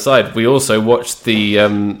as an aside, we also watched the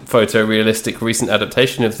photorealistic recent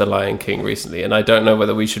adaptation of the Lion King recently, and I don't know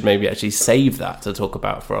whether we should maybe actually save that to talk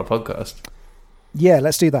about for our podcast. Yeah,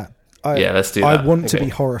 let's do that. Let's do that. I want to be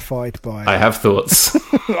horrified by... I have thoughts.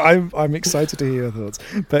 I'm excited to hear your thoughts.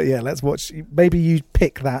 But yeah, let's watch... Maybe you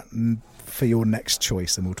pick that for your next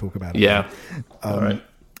choice and we'll talk about it. Yeah. All right.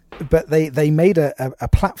 But they made a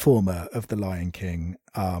platformer of The Lion King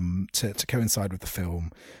to coincide with the film.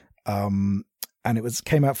 And it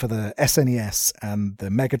came out for the SNES and the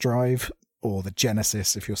Mega Drive, or the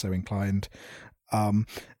Genesis, if you're so inclined. And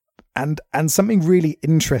something really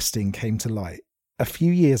interesting came to light a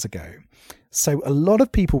few years ago. So a lot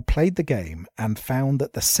of people played the game and found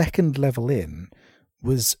that the second level in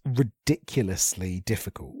was ridiculously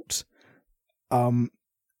difficult. And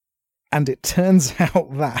it turns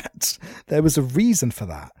out that there was a reason for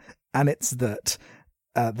that. And it's that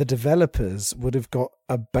the developers would have got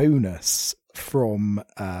a bonus from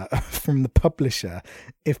the publisher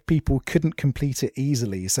if people couldn't complete it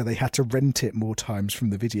easily. So they had to rent it more times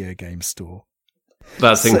from the video game store.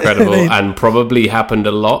 That's incredible, and probably happened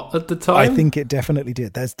a lot at the time. I think it definitely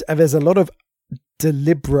did. There's a lot of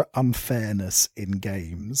deliberate unfairness in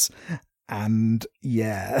games, and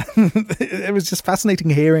yeah, it was just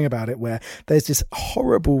fascinating hearing about it, where there's this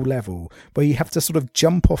horrible level where you have to sort of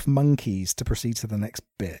jump off monkeys to proceed to the next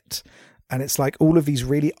bit, and it's like all of these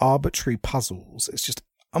really arbitrary puzzles. It's just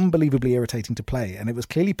unbelievably irritating to play, and it was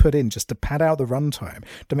clearly put in just to pad out the runtime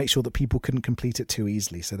to make sure that people couldn't complete it too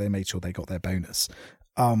easily, so they made sure they got their bonus.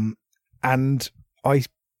 And I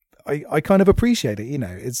kind of appreciate it. You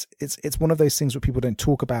know, it's one of those things where people don't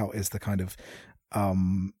talk about, is the kind of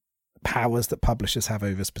powers that publishers have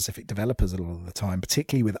over specific developers a lot of the time,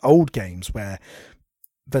 particularly with old games where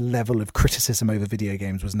the level of criticism over video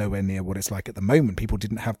games was nowhere near what it's like at the moment. People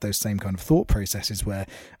didn't have those same kind of thought processes where,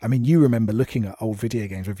 I mean, you remember looking at old video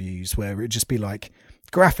games reviews where it'd just be like,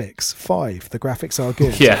 graphics 5, the graphics are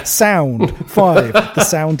good. Yeah. Sound 5, the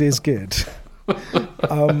sound is good.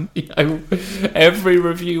 Every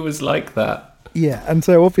review was like that. Yeah, and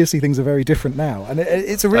so obviously things are very different now, and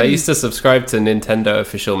it's a really... I used to subscribe to Nintendo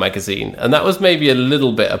Official Magazine, and that was maybe a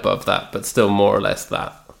little bit above that, but still more or less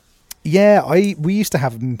that. Yeah, we used to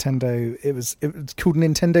have Nintendo. It was called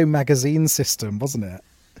Nintendo Magazine System, wasn't it?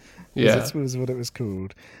 Yeah. That was what it was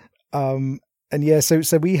called. And yeah,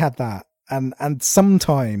 so we had that, and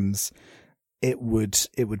sometimes it would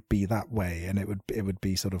be that way, and it would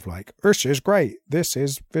be sort of like, this is great, this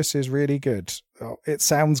is really good, oh, it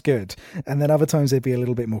sounds good, and then other times they'd be a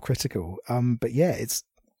little bit more critical. But yeah, it's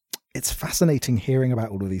fascinating hearing about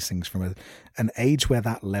all of these things from an age where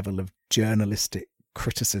that level of journalistic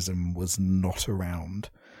criticism was not around.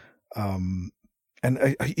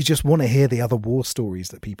 And you just want to hear the other war stories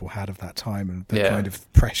that people had of that time and the kind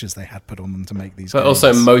of pressures they had put on them to make these But games.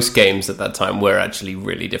 also most games at that time were actually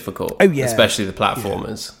really difficult. Oh, yeah. Especially the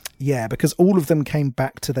platformers. Yeah, because all of them came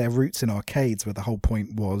back to their roots in arcades, where the whole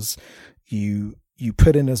point was you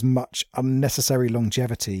put in as much unnecessary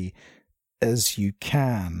longevity as you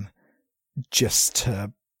can just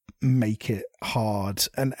to make it hard,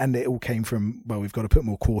 and it all came from, well, we've got to put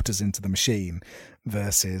more quarters into the machine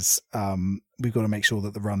versus we've got to make sure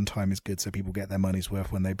that the runtime is good so people get their money's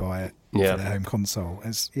worth when they buy it for their home console.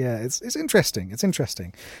 It's interesting. It's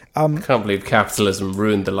interesting. I can't believe capitalism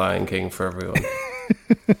ruined The Lion King for everyone.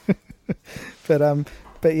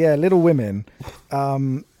 But yeah, Little Women,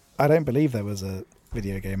 I don't believe there was a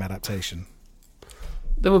video game adaptation.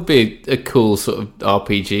 There would be a cool sort of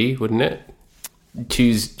RPG, wouldn't it?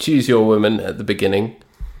 Choose your woman at the beginning.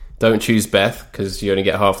 Don't choose Beth, because you only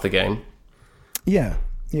get half the game. Yeah.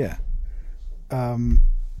 You've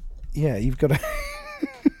got to.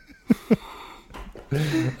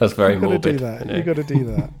 That's very morbid. You've got to do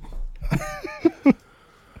that.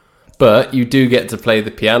 But you do get to play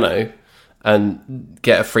the piano and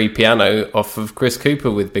get a free piano off of Chris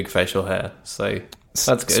Cooper with big facial hair. So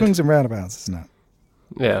that's good. Swings and roundabouts, isn't it?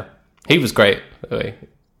 Yeah. He was great, by the way.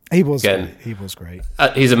 He was great.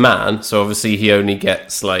 He's a man, so obviously he only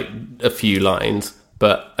gets like a few lines,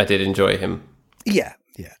 but I did enjoy him. Yeah.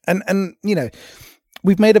 And you know,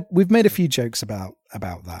 we've made a few jokes about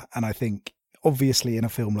that, and I think obviously in a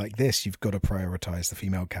film like this you've got to prioritize the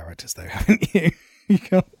female characters, though, haven't you? You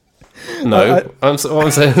can't. No, I'm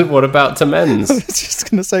saying, what about to men's? I was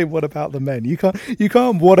just going to say, what about the men? You can't.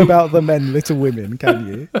 What about the men? Little Women, can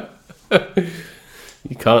you?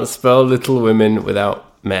 You can't spell Little Women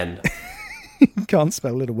without men. You can't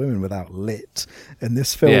spell Little Women without lit. And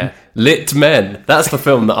this film, yeah, lit men. That's the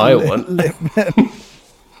film that I want. Lit men.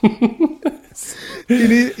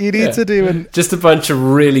 you need to do just a bunch of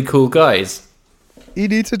really cool guys. You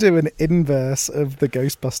need to do an inverse of the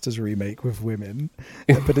Ghostbusters remake with women,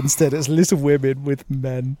 but instead it's Little Women with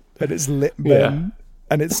men, and it's lit men,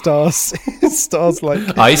 and it stars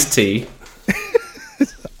like Ice-T.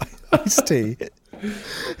 Ice-T.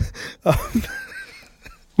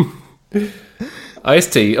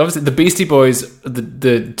 Ice-T. Obviously, the Beastie Boys,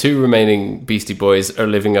 the two remaining Beastie Boys are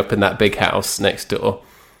living up in that big house next door.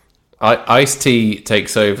 Ice-T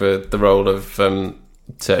takes over the role of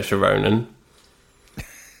Saoirse Ronan.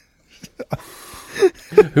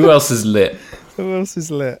 Who else is lit? Well,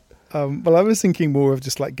 I was thinking more of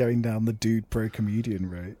just like going down the dude pro comedian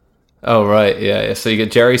route. Oh, right. Yeah. So you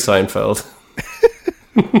get Jerry Seinfeld.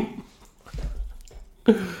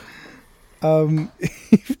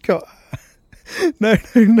 You've got no.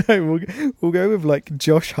 We'll go with like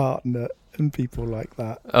Josh Hartnett and people like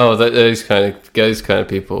that. Oh, those kind of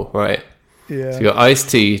people, right? Yeah. So you got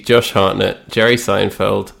Ice-T, Josh Hartnett, Jerry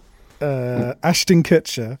Seinfeld, Ashton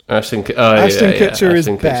Kutcher. Ashton Kutcher is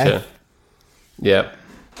Beth. Yeah.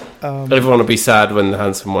 Everyone will be sad when the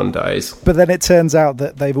handsome one dies. But then it turns out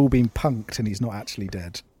that they've all been punked and he's not actually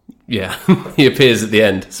dead. Yeah. He appears at the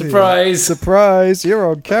end. Surprise! Yeah. Surprise! You're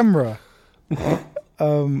on camera.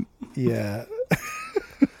 Yeah.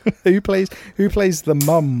 Who plays the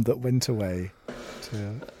mum that went away?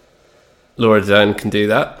 Laura Dern can do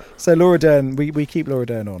that. So Laura Dern, we keep Laura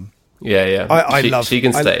Dern on. Yeah. She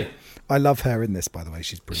can stay. I love her in this, by the way.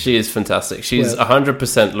 She's brilliant. She is fantastic. She's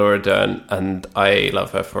 100% Laura Dern, and I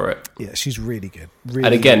love her for it. Yeah, she's really good. Really,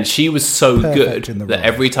 and again, she was so good that role.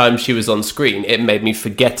 Every time she was on screen, it made me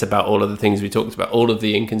forget about all of the things we talked about, all of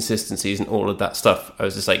the inconsistencies and all of that stuff. I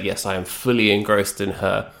was just like, yes, I am fully engrossed in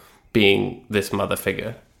her being this mother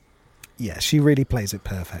figure. Yeah, she really plays it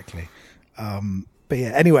perfectly. But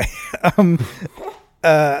yeah, anyway.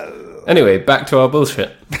 Anyway, back to our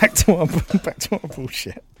bullshit. Back to our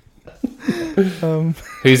bullshit.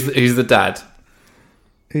 Who's the dad?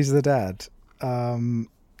 Who's the dad? How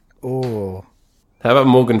about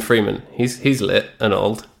Morgan Freeman? He's lit and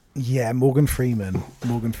old. Yeah, Morgan Freeman.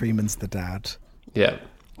 Morgan Freeman's the dad. Yeah.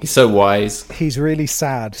 He's so wise. He's really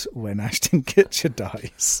sad when Ashton Kutcher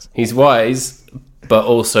dies. He's wise, but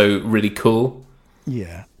also really cool.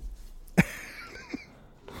 Yeah.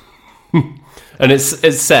 And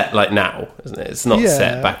it's set like now, isn't it? It's not Yeah,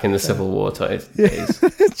 set back in the Civil War days.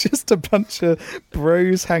 It's just a bunch of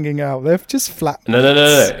bros hanging out. They're just flat. No.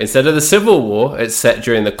 Instead of the Civil War, it's set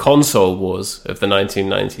during the console wars of the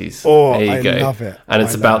 1990s. Oh, there you I go. love it. And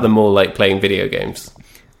it's about them all like playing video games.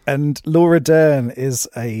 And Laura Dern is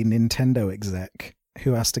a Nintendo exec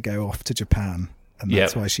who has to go off to Japan, and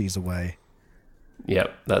that's why she's away.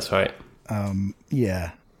 Yep, that's right.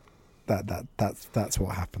 Yeah, that's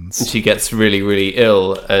what happens. She gets really, really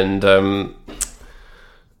ill, and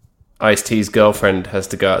Ice-T's girlfriend has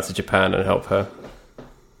to go out to Japan and help her.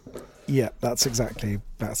 Yeah, that's exactly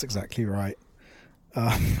right.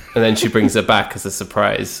 And then she brings her back as a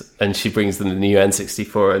surprise, and she brings them the new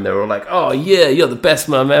N64, and they're all like, "Oh yeah, you're the best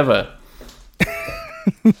mum ever."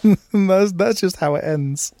 That's just how it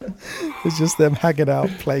ends. It's just them hanging out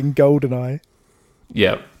playing GoldenEye.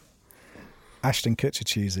 Yep. Ashton Kutcher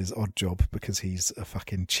chooses Oddjob because he's a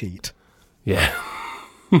fucking cheat. Yeah.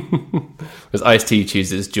 Because Ice-T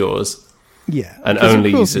chooses Jaws. Yeah. And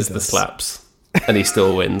only uses the slaps. And he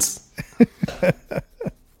still wins.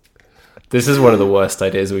 This is one of the worst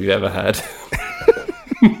ideas we've ever had.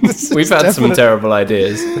 We've had some terrible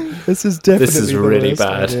ideas. This is definitely This is really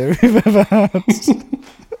bad. idea we've ever had.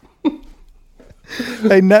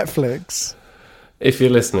 Hey, Netflix. If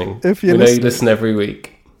you're listening. If you're we know listening. you listen every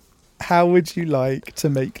week. How would you like to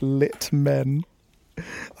make lit men?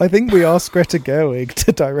 I think we asked Greta Gerwig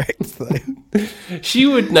to direct them. She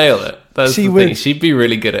would nail it. That's She the would. thing. She'd be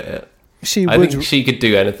really good at it. I think she could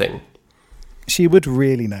do anything. She would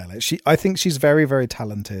really nail it. I think she's very, very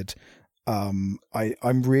talented. I'm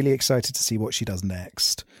really excited to see what she does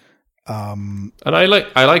next. And I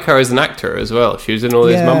like her as an actor as well. She was in all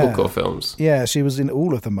those Mumblecore films. Yeah, she was in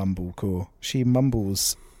all of the Mumblecore. She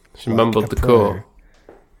mumbles. She like mumbled a the pro. core.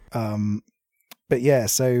 But yeah,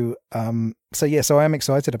 so I am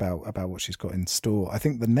excited about what she's got in store. I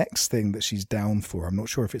think the next thing that she's down for, I'm not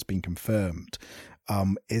sure if it's been confirmed,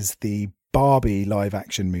 is the Barbie live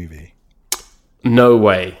action movie. No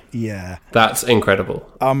way. Yeah. That's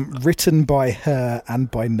incredible. Written by her and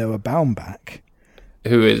by Noah Baumbach.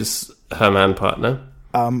 Who is her man partner.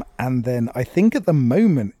 And then I think at the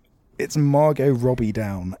moment it's Margot Robbie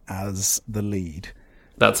down as the lead.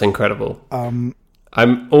 That's incredible.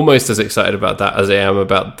 I'm almost as excited about that as I am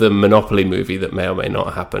about the Monopoly movie that may or may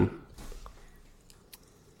not happen.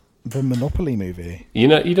 The Monopoly movie? You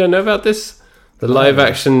don't know about this? The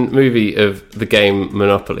live-action movie of the game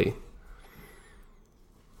Monopoly.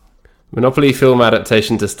 Monopoly film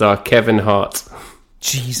adaptation to star Kevin Hart.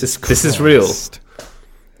 Jesus Christ. This is real.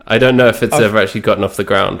 I don't know if it's ever actually gotten off the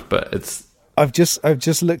ground, but it's... I've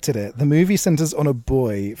just looked at it. The movie centers on a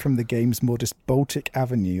boy from the game's modest Baltic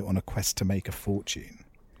Avenue on a quest to make a fortune.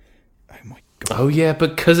 Oh my god. Oh yeah,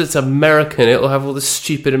 because it's American, it'll have all the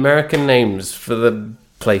stupid American names for the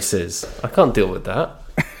places. I can't deal with that.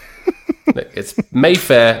 Look, it's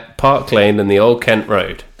Mayfair, Park Lane, and the Old Kent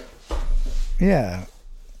Road. Yeah.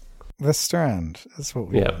 The Strand. That's what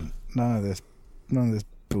we want. None of this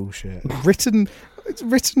bullshit. It's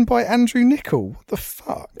written by Andrew Niccol. What the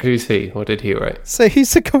fuck? Who's he? What did he write? So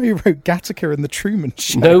he's the guy who wrote Gattaca and The Truman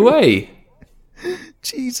Show. No way.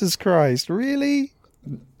 Jesus Christ, really?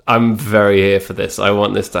 I'm very here for this. I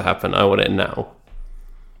want this to happen. I want it now.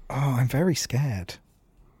 Oh, I'm very scared.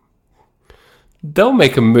 They'll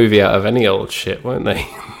make a movie out of any old shit, won't they?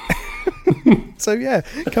 So yeah,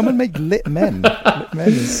 come and make Lit Men. Lit Men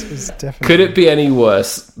is definitely... Could it be any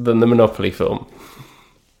worse than the Monopoly film?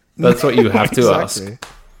 That's what you have to ask.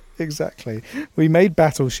 Exactly. We made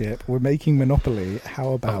Battleship. We're making Monopoly.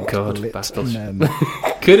 How about Lit Men?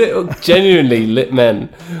 Could it genuinely Lit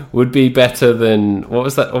Men would be better than what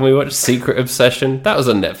was that when we watched Secret Obsession? That was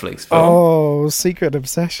a Netflix film. Oh, Secret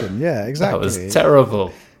Obsession. Yeah, exactly. That was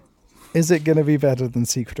terrible. Is it going to be better than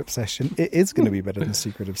Secret Obsession? It is going to be better than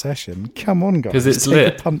Secret Obsession. Come on, guys. Because it's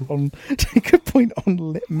lit. Take a point on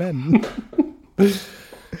Lit Men.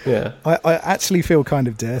 Yeah. I actually feel kind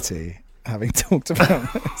of dirty having talked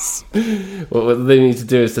about this. What they need to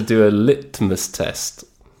do is to do a litmus test.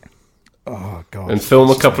 Oh, God. And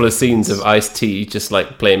film a couple of scenes of Ice-T just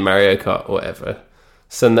like playing Mario Kart or whatever.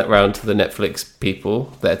 Send that round to the Netflix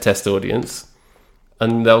people, their test audience.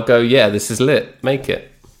 And they'll go, yeah, this is lit. Make it.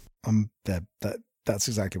 That's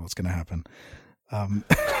exactly what's going to happen.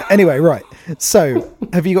 Anyway, right. So,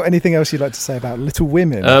 have you got anything else you'd like to say about Little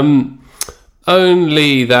Women?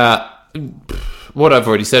 Only that what I've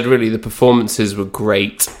already said, really, the performances were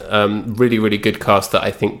great. Really, really good cast that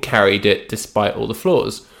I think carried it despite all the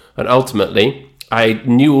flaws. And ultimately, I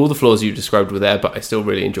knew all the flaws you described were there, but I still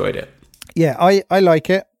really enjoyed it. Yeah, I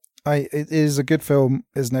like it. It is a good film.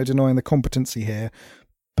 There's no denying the competency here.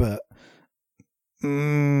 But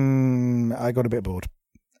I got a bit bored,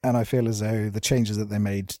 and I feel as though the changes that they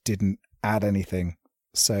made didn't add anything.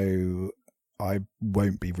 So I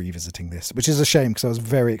won't be revisiting this, which is a shame because I was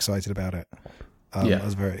very excited about it. I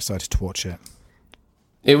was very excited to watch it.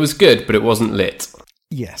 It was good, but it wasn't lit.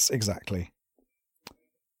 Yes, exactly.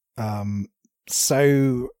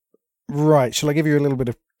 So, right, shall I give you a little bit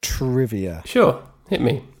of trivia? Sure, hit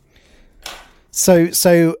me.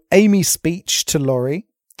 So Amy's speech to Laurie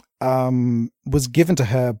was given to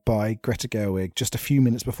her by Greta Gerwig just a few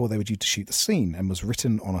minutes before they were due to shoot the scene, and was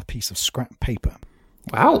written on a piece of scrap paper.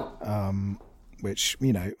 Wow. Which,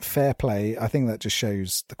 fair play. I think that just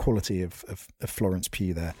shows the quality of Florence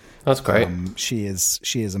Pugh there. That's great. She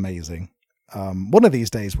is amazing. One of these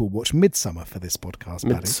days we'll watch Midsommar for this podcast,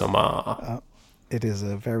 Paddy. Midsommar. It is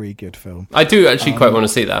a very good film. I do actually quite want to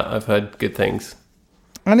see that. I've heard good things.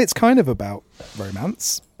 And it's kind of about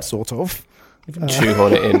romance, sort of.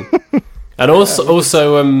 Shoehorn it in. And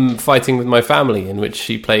also Fighting with My Family, in which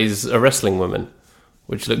she plays a wrestling woman,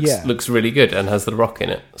 which looks really good and has The Rock in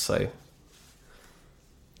it. So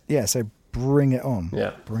bring it on.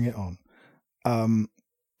 Yeah, bring it on.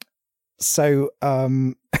 So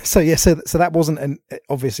that wasn't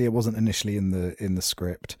obviously it wasn't initially in the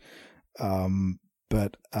script,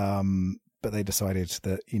 but they decided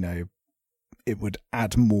that it would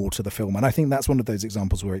add more to the film, and I think that's one of those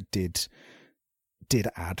examples where it did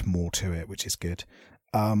add more to it, which is good.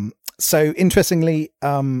 So interestingly,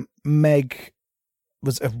 Meg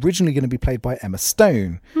was originally going to be played by Emma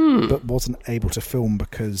Stone, but wasn't able to film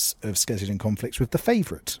because of scheduling conflicts with The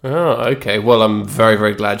Favourite. Oh, okay. Well, I'm very,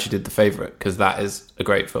 very glad she did The Favourite, because that is a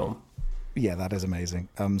great film. Yeah, that is amazing.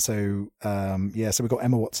 So we got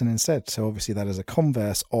Emma Watson instead. So obviously that is a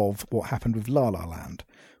converse of what happened with La La Land,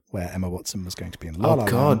 where Emma Watson was going to be in La La Land.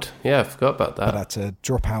 Oh, God. Yeah, I forgot about that. But had to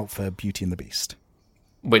drop out for Beauty and the Beast.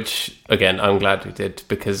 Which, again, I'm glad we did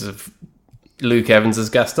because of Luke Evans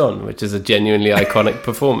as Gaston, which is a genuinely iconic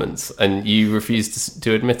performance, and you refused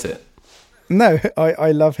to admit it. No,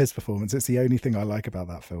 I love his performance. It's the only thing I like about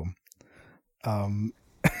that film.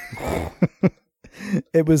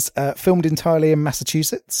 It was filmed entirely in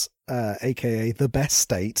Massachusetts, aka the best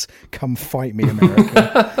state. Come fight me,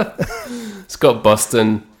 America. It's got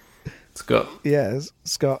Boston. It's got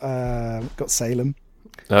Salem.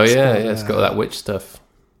 Oh yeah, it's got that witch stuff.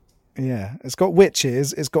 Yeah, it's got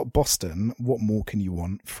witches. It's got Boston. What more can you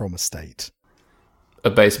want from a state? A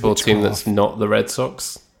baseball team that's not the Red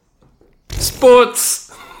Sox.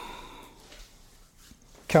 Sports.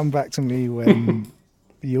 Come back to me when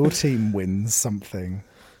your team wins something.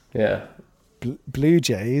 Yeah. Blue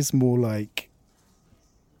Jays, more like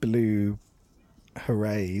blue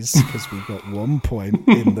hoorays, because we got 1 point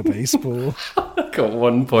in the baseball. Got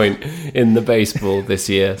 1 point in the baseball this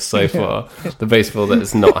year so far. The baseball that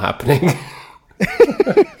is not happening.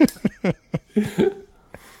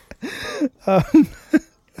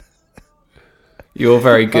 You're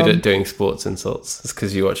very good at doing sports insults. It's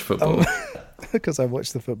because you watch football. Because I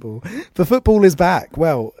watch the football. The football is back.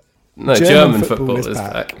 Well, no, German football is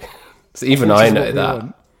back. So even I know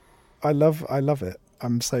that. I love it.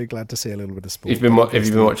 I'm so glad to see a little bit of sport. Have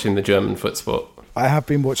you been watching the German foot sport? I have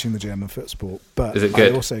been watching the German foot sport, but is it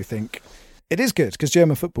good? I also think it is good because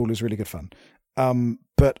German football is really good fun.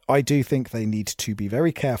 But I do think they need to be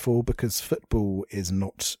very careful because football is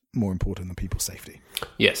not more important than people's safety.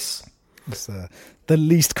 Yes. It's the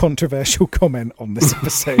least controversial comment on this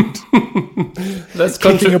episode. That's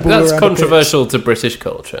controversial to British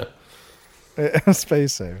culture. I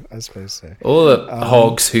suppose so. All the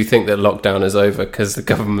hogs who think that lockdown is over because the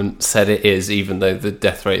government said it is, even though the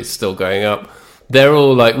death rate is still going up, they're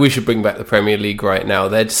all like, we should bring back the Premier League right now.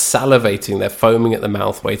 They're just salivating, they're foaming at the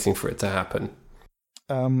mouth waiting for it to happen.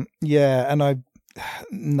 No,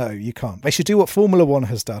 you can't. They should do what Formula One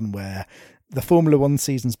has done, where the Formula One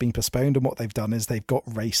season's been postponed, and what they've done is they've got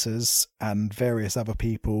racers and various other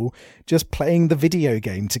people just playing the video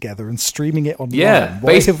game together and streaming it online. Yeah,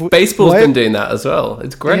 baseball's been doing that as well.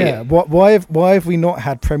 It's great. Yeah, why have we not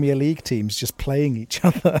had Premier League teams just playing each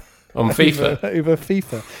other on FIFA? Over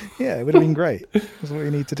FIFA. Yeah, it would have been great. That's what we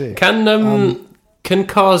need to do. Can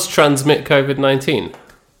cars transmit COVID-19?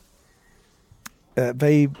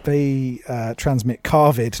 They transmit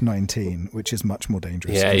COVID-19, which is much more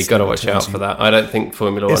dangerous. Yeah, you've got to watch out for that. I don't think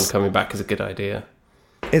Formula One coming back is a good idea.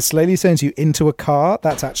 It slowly sends you into a car.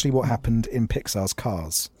 That's actually what happened in Pixar's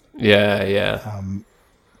Cars. Yeah.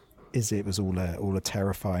 It was all a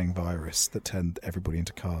terrifying virus that turned everybody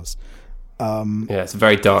into cars. It's a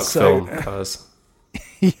very dark film, Cars.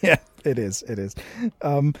 Yeah, it is.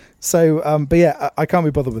 But yeah, I can't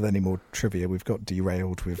be bothered with any more trivia. We've got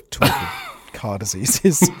derailed with talking car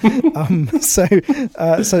diseases. So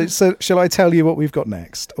shall I tell you what we've got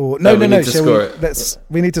next? Or no. We need to score it.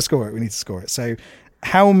 We need to score it. We need to score it. So,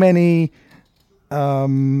 how many?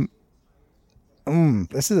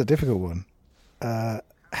 This is a difficult one.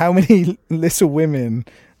 How many Little Women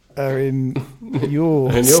are in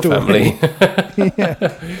your family? Yeah.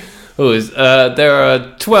 There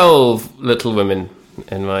are 12 Little Women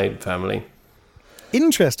in my family.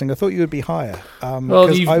 Interesting. I thought you would be higher. Well,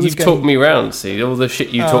 you've talked me round. See, all the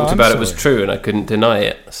shit you talked about, it was true, and I couldn't deny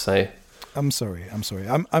it. So I'm sorry.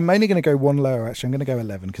 I'm only going to go one lower. Actually, I'm going to go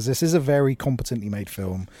 11 because this is a very competently made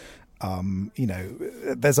film.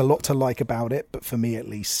 There's a lot to like about it, but for me at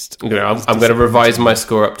least, I'm going to revise my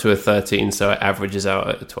score up to a 13, so it averages out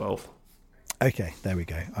at a 12. Okay, there we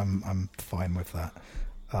go. I'm fine with that.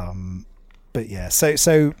 But yeah,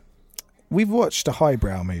 so we've watched a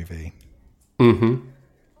highbrow movie. Mm-hmm.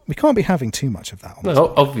 We can't be having too much of that on this.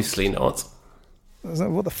 No, obviously not.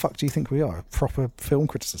 What the fuck do you think we are? A proper film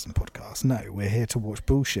criticism podcast? No, we're here to watch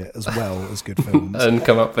bullshit as well as good films. And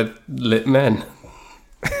come up with lit men.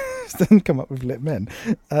 Then come up with lit men.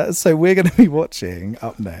 So we're going to be watching,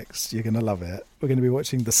 up next, you're going to love it, we're going to be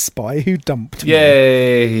watching The Spy Who Dumped Me.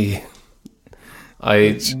 Yay!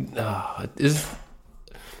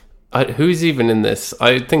 Who's even in this?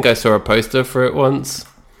 I think I saw a poster for it once.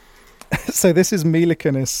 So this is Mila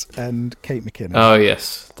Kunis and Kate McKinnon. Oh,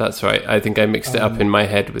 yes, that's right. I think I mixed it up in my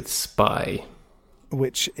head with Spy.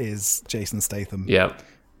 Which is Jason Statham. Yeah.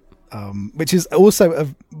 Which is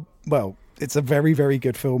also it's a very, very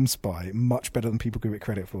good film, Spy. Much better than people give it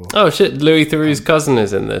credit for. Oh, shit. Louis Theroux's cousin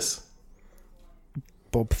is in this.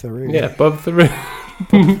 Bob Theroux. Yeah, Bob Theroux.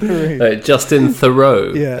 Bob Theroux. Justin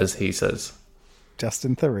Theroux, yeah. As he says.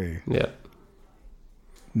 Justin Theroux. Yeah.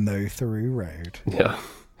 No Theroux Road. Yeah.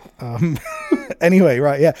 Anyway,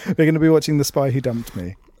 right, yeah. We're going to be watching The Spy Who Dumped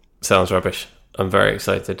Me. Sounds rubbish. I'm very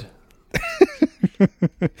excited.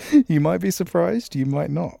 You might be surprised. You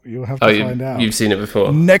might not. You'll have to find out. You've seen it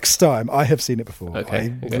before? Next time. I have seen it before.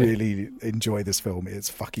 Okay. I really enjoy this film. It's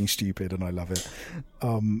fucking stupid and I love it.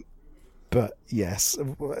 But yes,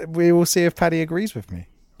 we will see if Paddy agrees with me.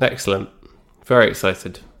 Excellent. Very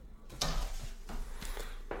excited.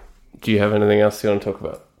 Do you have anything else you want to talk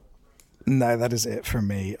about? No, that is it from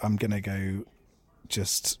me. I'm going to go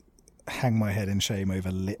just hang my head in shame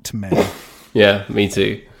over lit men. Yeah, me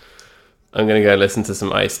too. I'm going to go listen to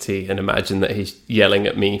some Ice-T and imagine that he's yelling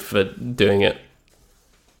at me for doing it.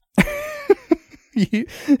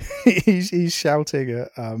 He's shouting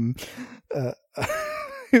at...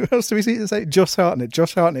 who else do we see to say? Josh Hartnett.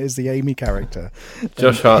 Josh Hartnett is the Amy character.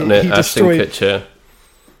 Josh Hartnett, Ashton Kutcher.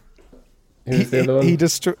 Who's the other one?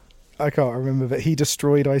 I can't remember, but he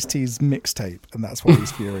destroyed Ice-T's mixtape, and that's why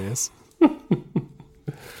he's furious.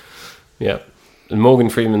 Yeah. And Morgan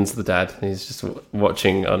Freeman's the dad. He's just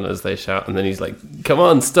watching on as they shout, and then he's like, come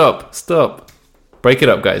on, stop. Break it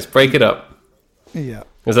up, guys. Break it up. Yeah.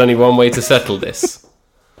 There's only one way to settle this.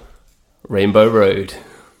 Rainbow Road.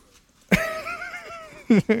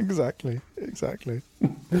 Exactly.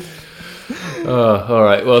 All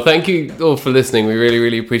right. Well, thank you all for listening. We really,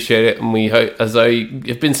 really appreciate it. And we hope, as I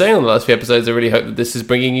have been saying on the last few episodes, I really hope that this is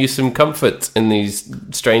bringing you some comfort in these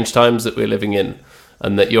strange times that we're living in,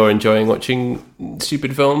 and that you're enjoying watching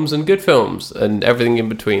stupid films and good films and everything in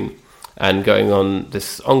between, and going on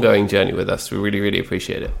this ongoing journey with us. We really, really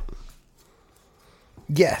appreciate it.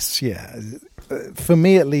 Yes, yeah. For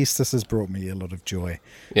me, at least, this has brought me a lot of joy.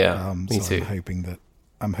 Yeah, me too.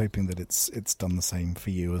 I'm hoping that it's done the same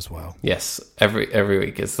for you as well. Yes, every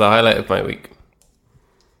week. It's the highlight of my week.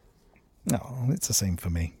 No, it's the same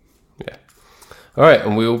for me. Yeah. All right,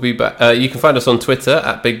 and we will be back. You can find us on Twitter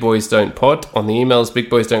at BigBoysDon'tPod, on the emails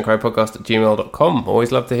BigBoysDon'tCryPodcast@gmail.com.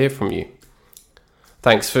 Always love to hear from you.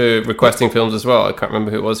 Thanks for requesting films as well. I can't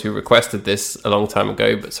remember who it was who requested this a long time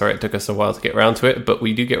ago, but sorry it took us a while to get around to it, but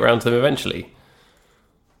we do get around to them eventually.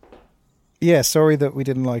 Yeah, sorry that we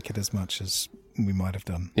didn't like it as much as we might have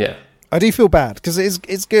done. Yeah. I do feel bad, because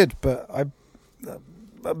it's good, but I'm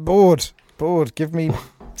bored. Give me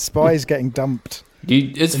spies getting dumped.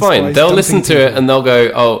 It's fine. They'll listen to it and they'll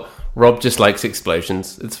go, oh, Rob just likes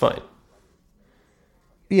explosions. It's fine.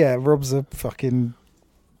 Yeah, Rob's a fucking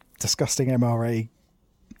disgusting MRA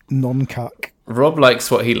non-cuck. Rob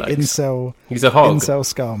likes what he likes. Incel. He's a hog. Incel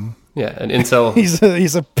scum. Yeah, an incel.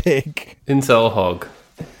 he's a pig. Incel hog.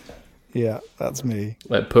 Yeah, that's me.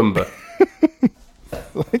 Like Pumbaa.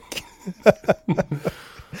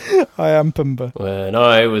 I am Pumbaa. When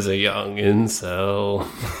I was a young incel.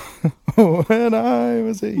 When I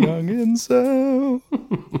was a young incel.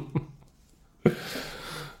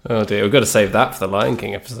 Oh dear, we've got to save that for the Lion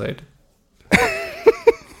King episode.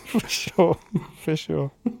 For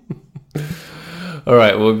sure. All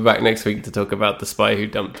right, we'll be back next week to talk about The Spy Who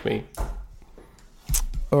Dumped Me.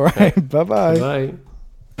 All right, bye-bye. Bye.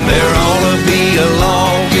 There ought to be a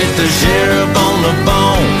law, get the sheriff on the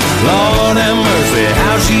bone. Lord have mercy,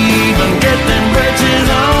 how she even get them britches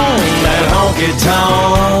on? That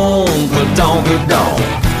honky-tonk, but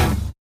donk-a-donk.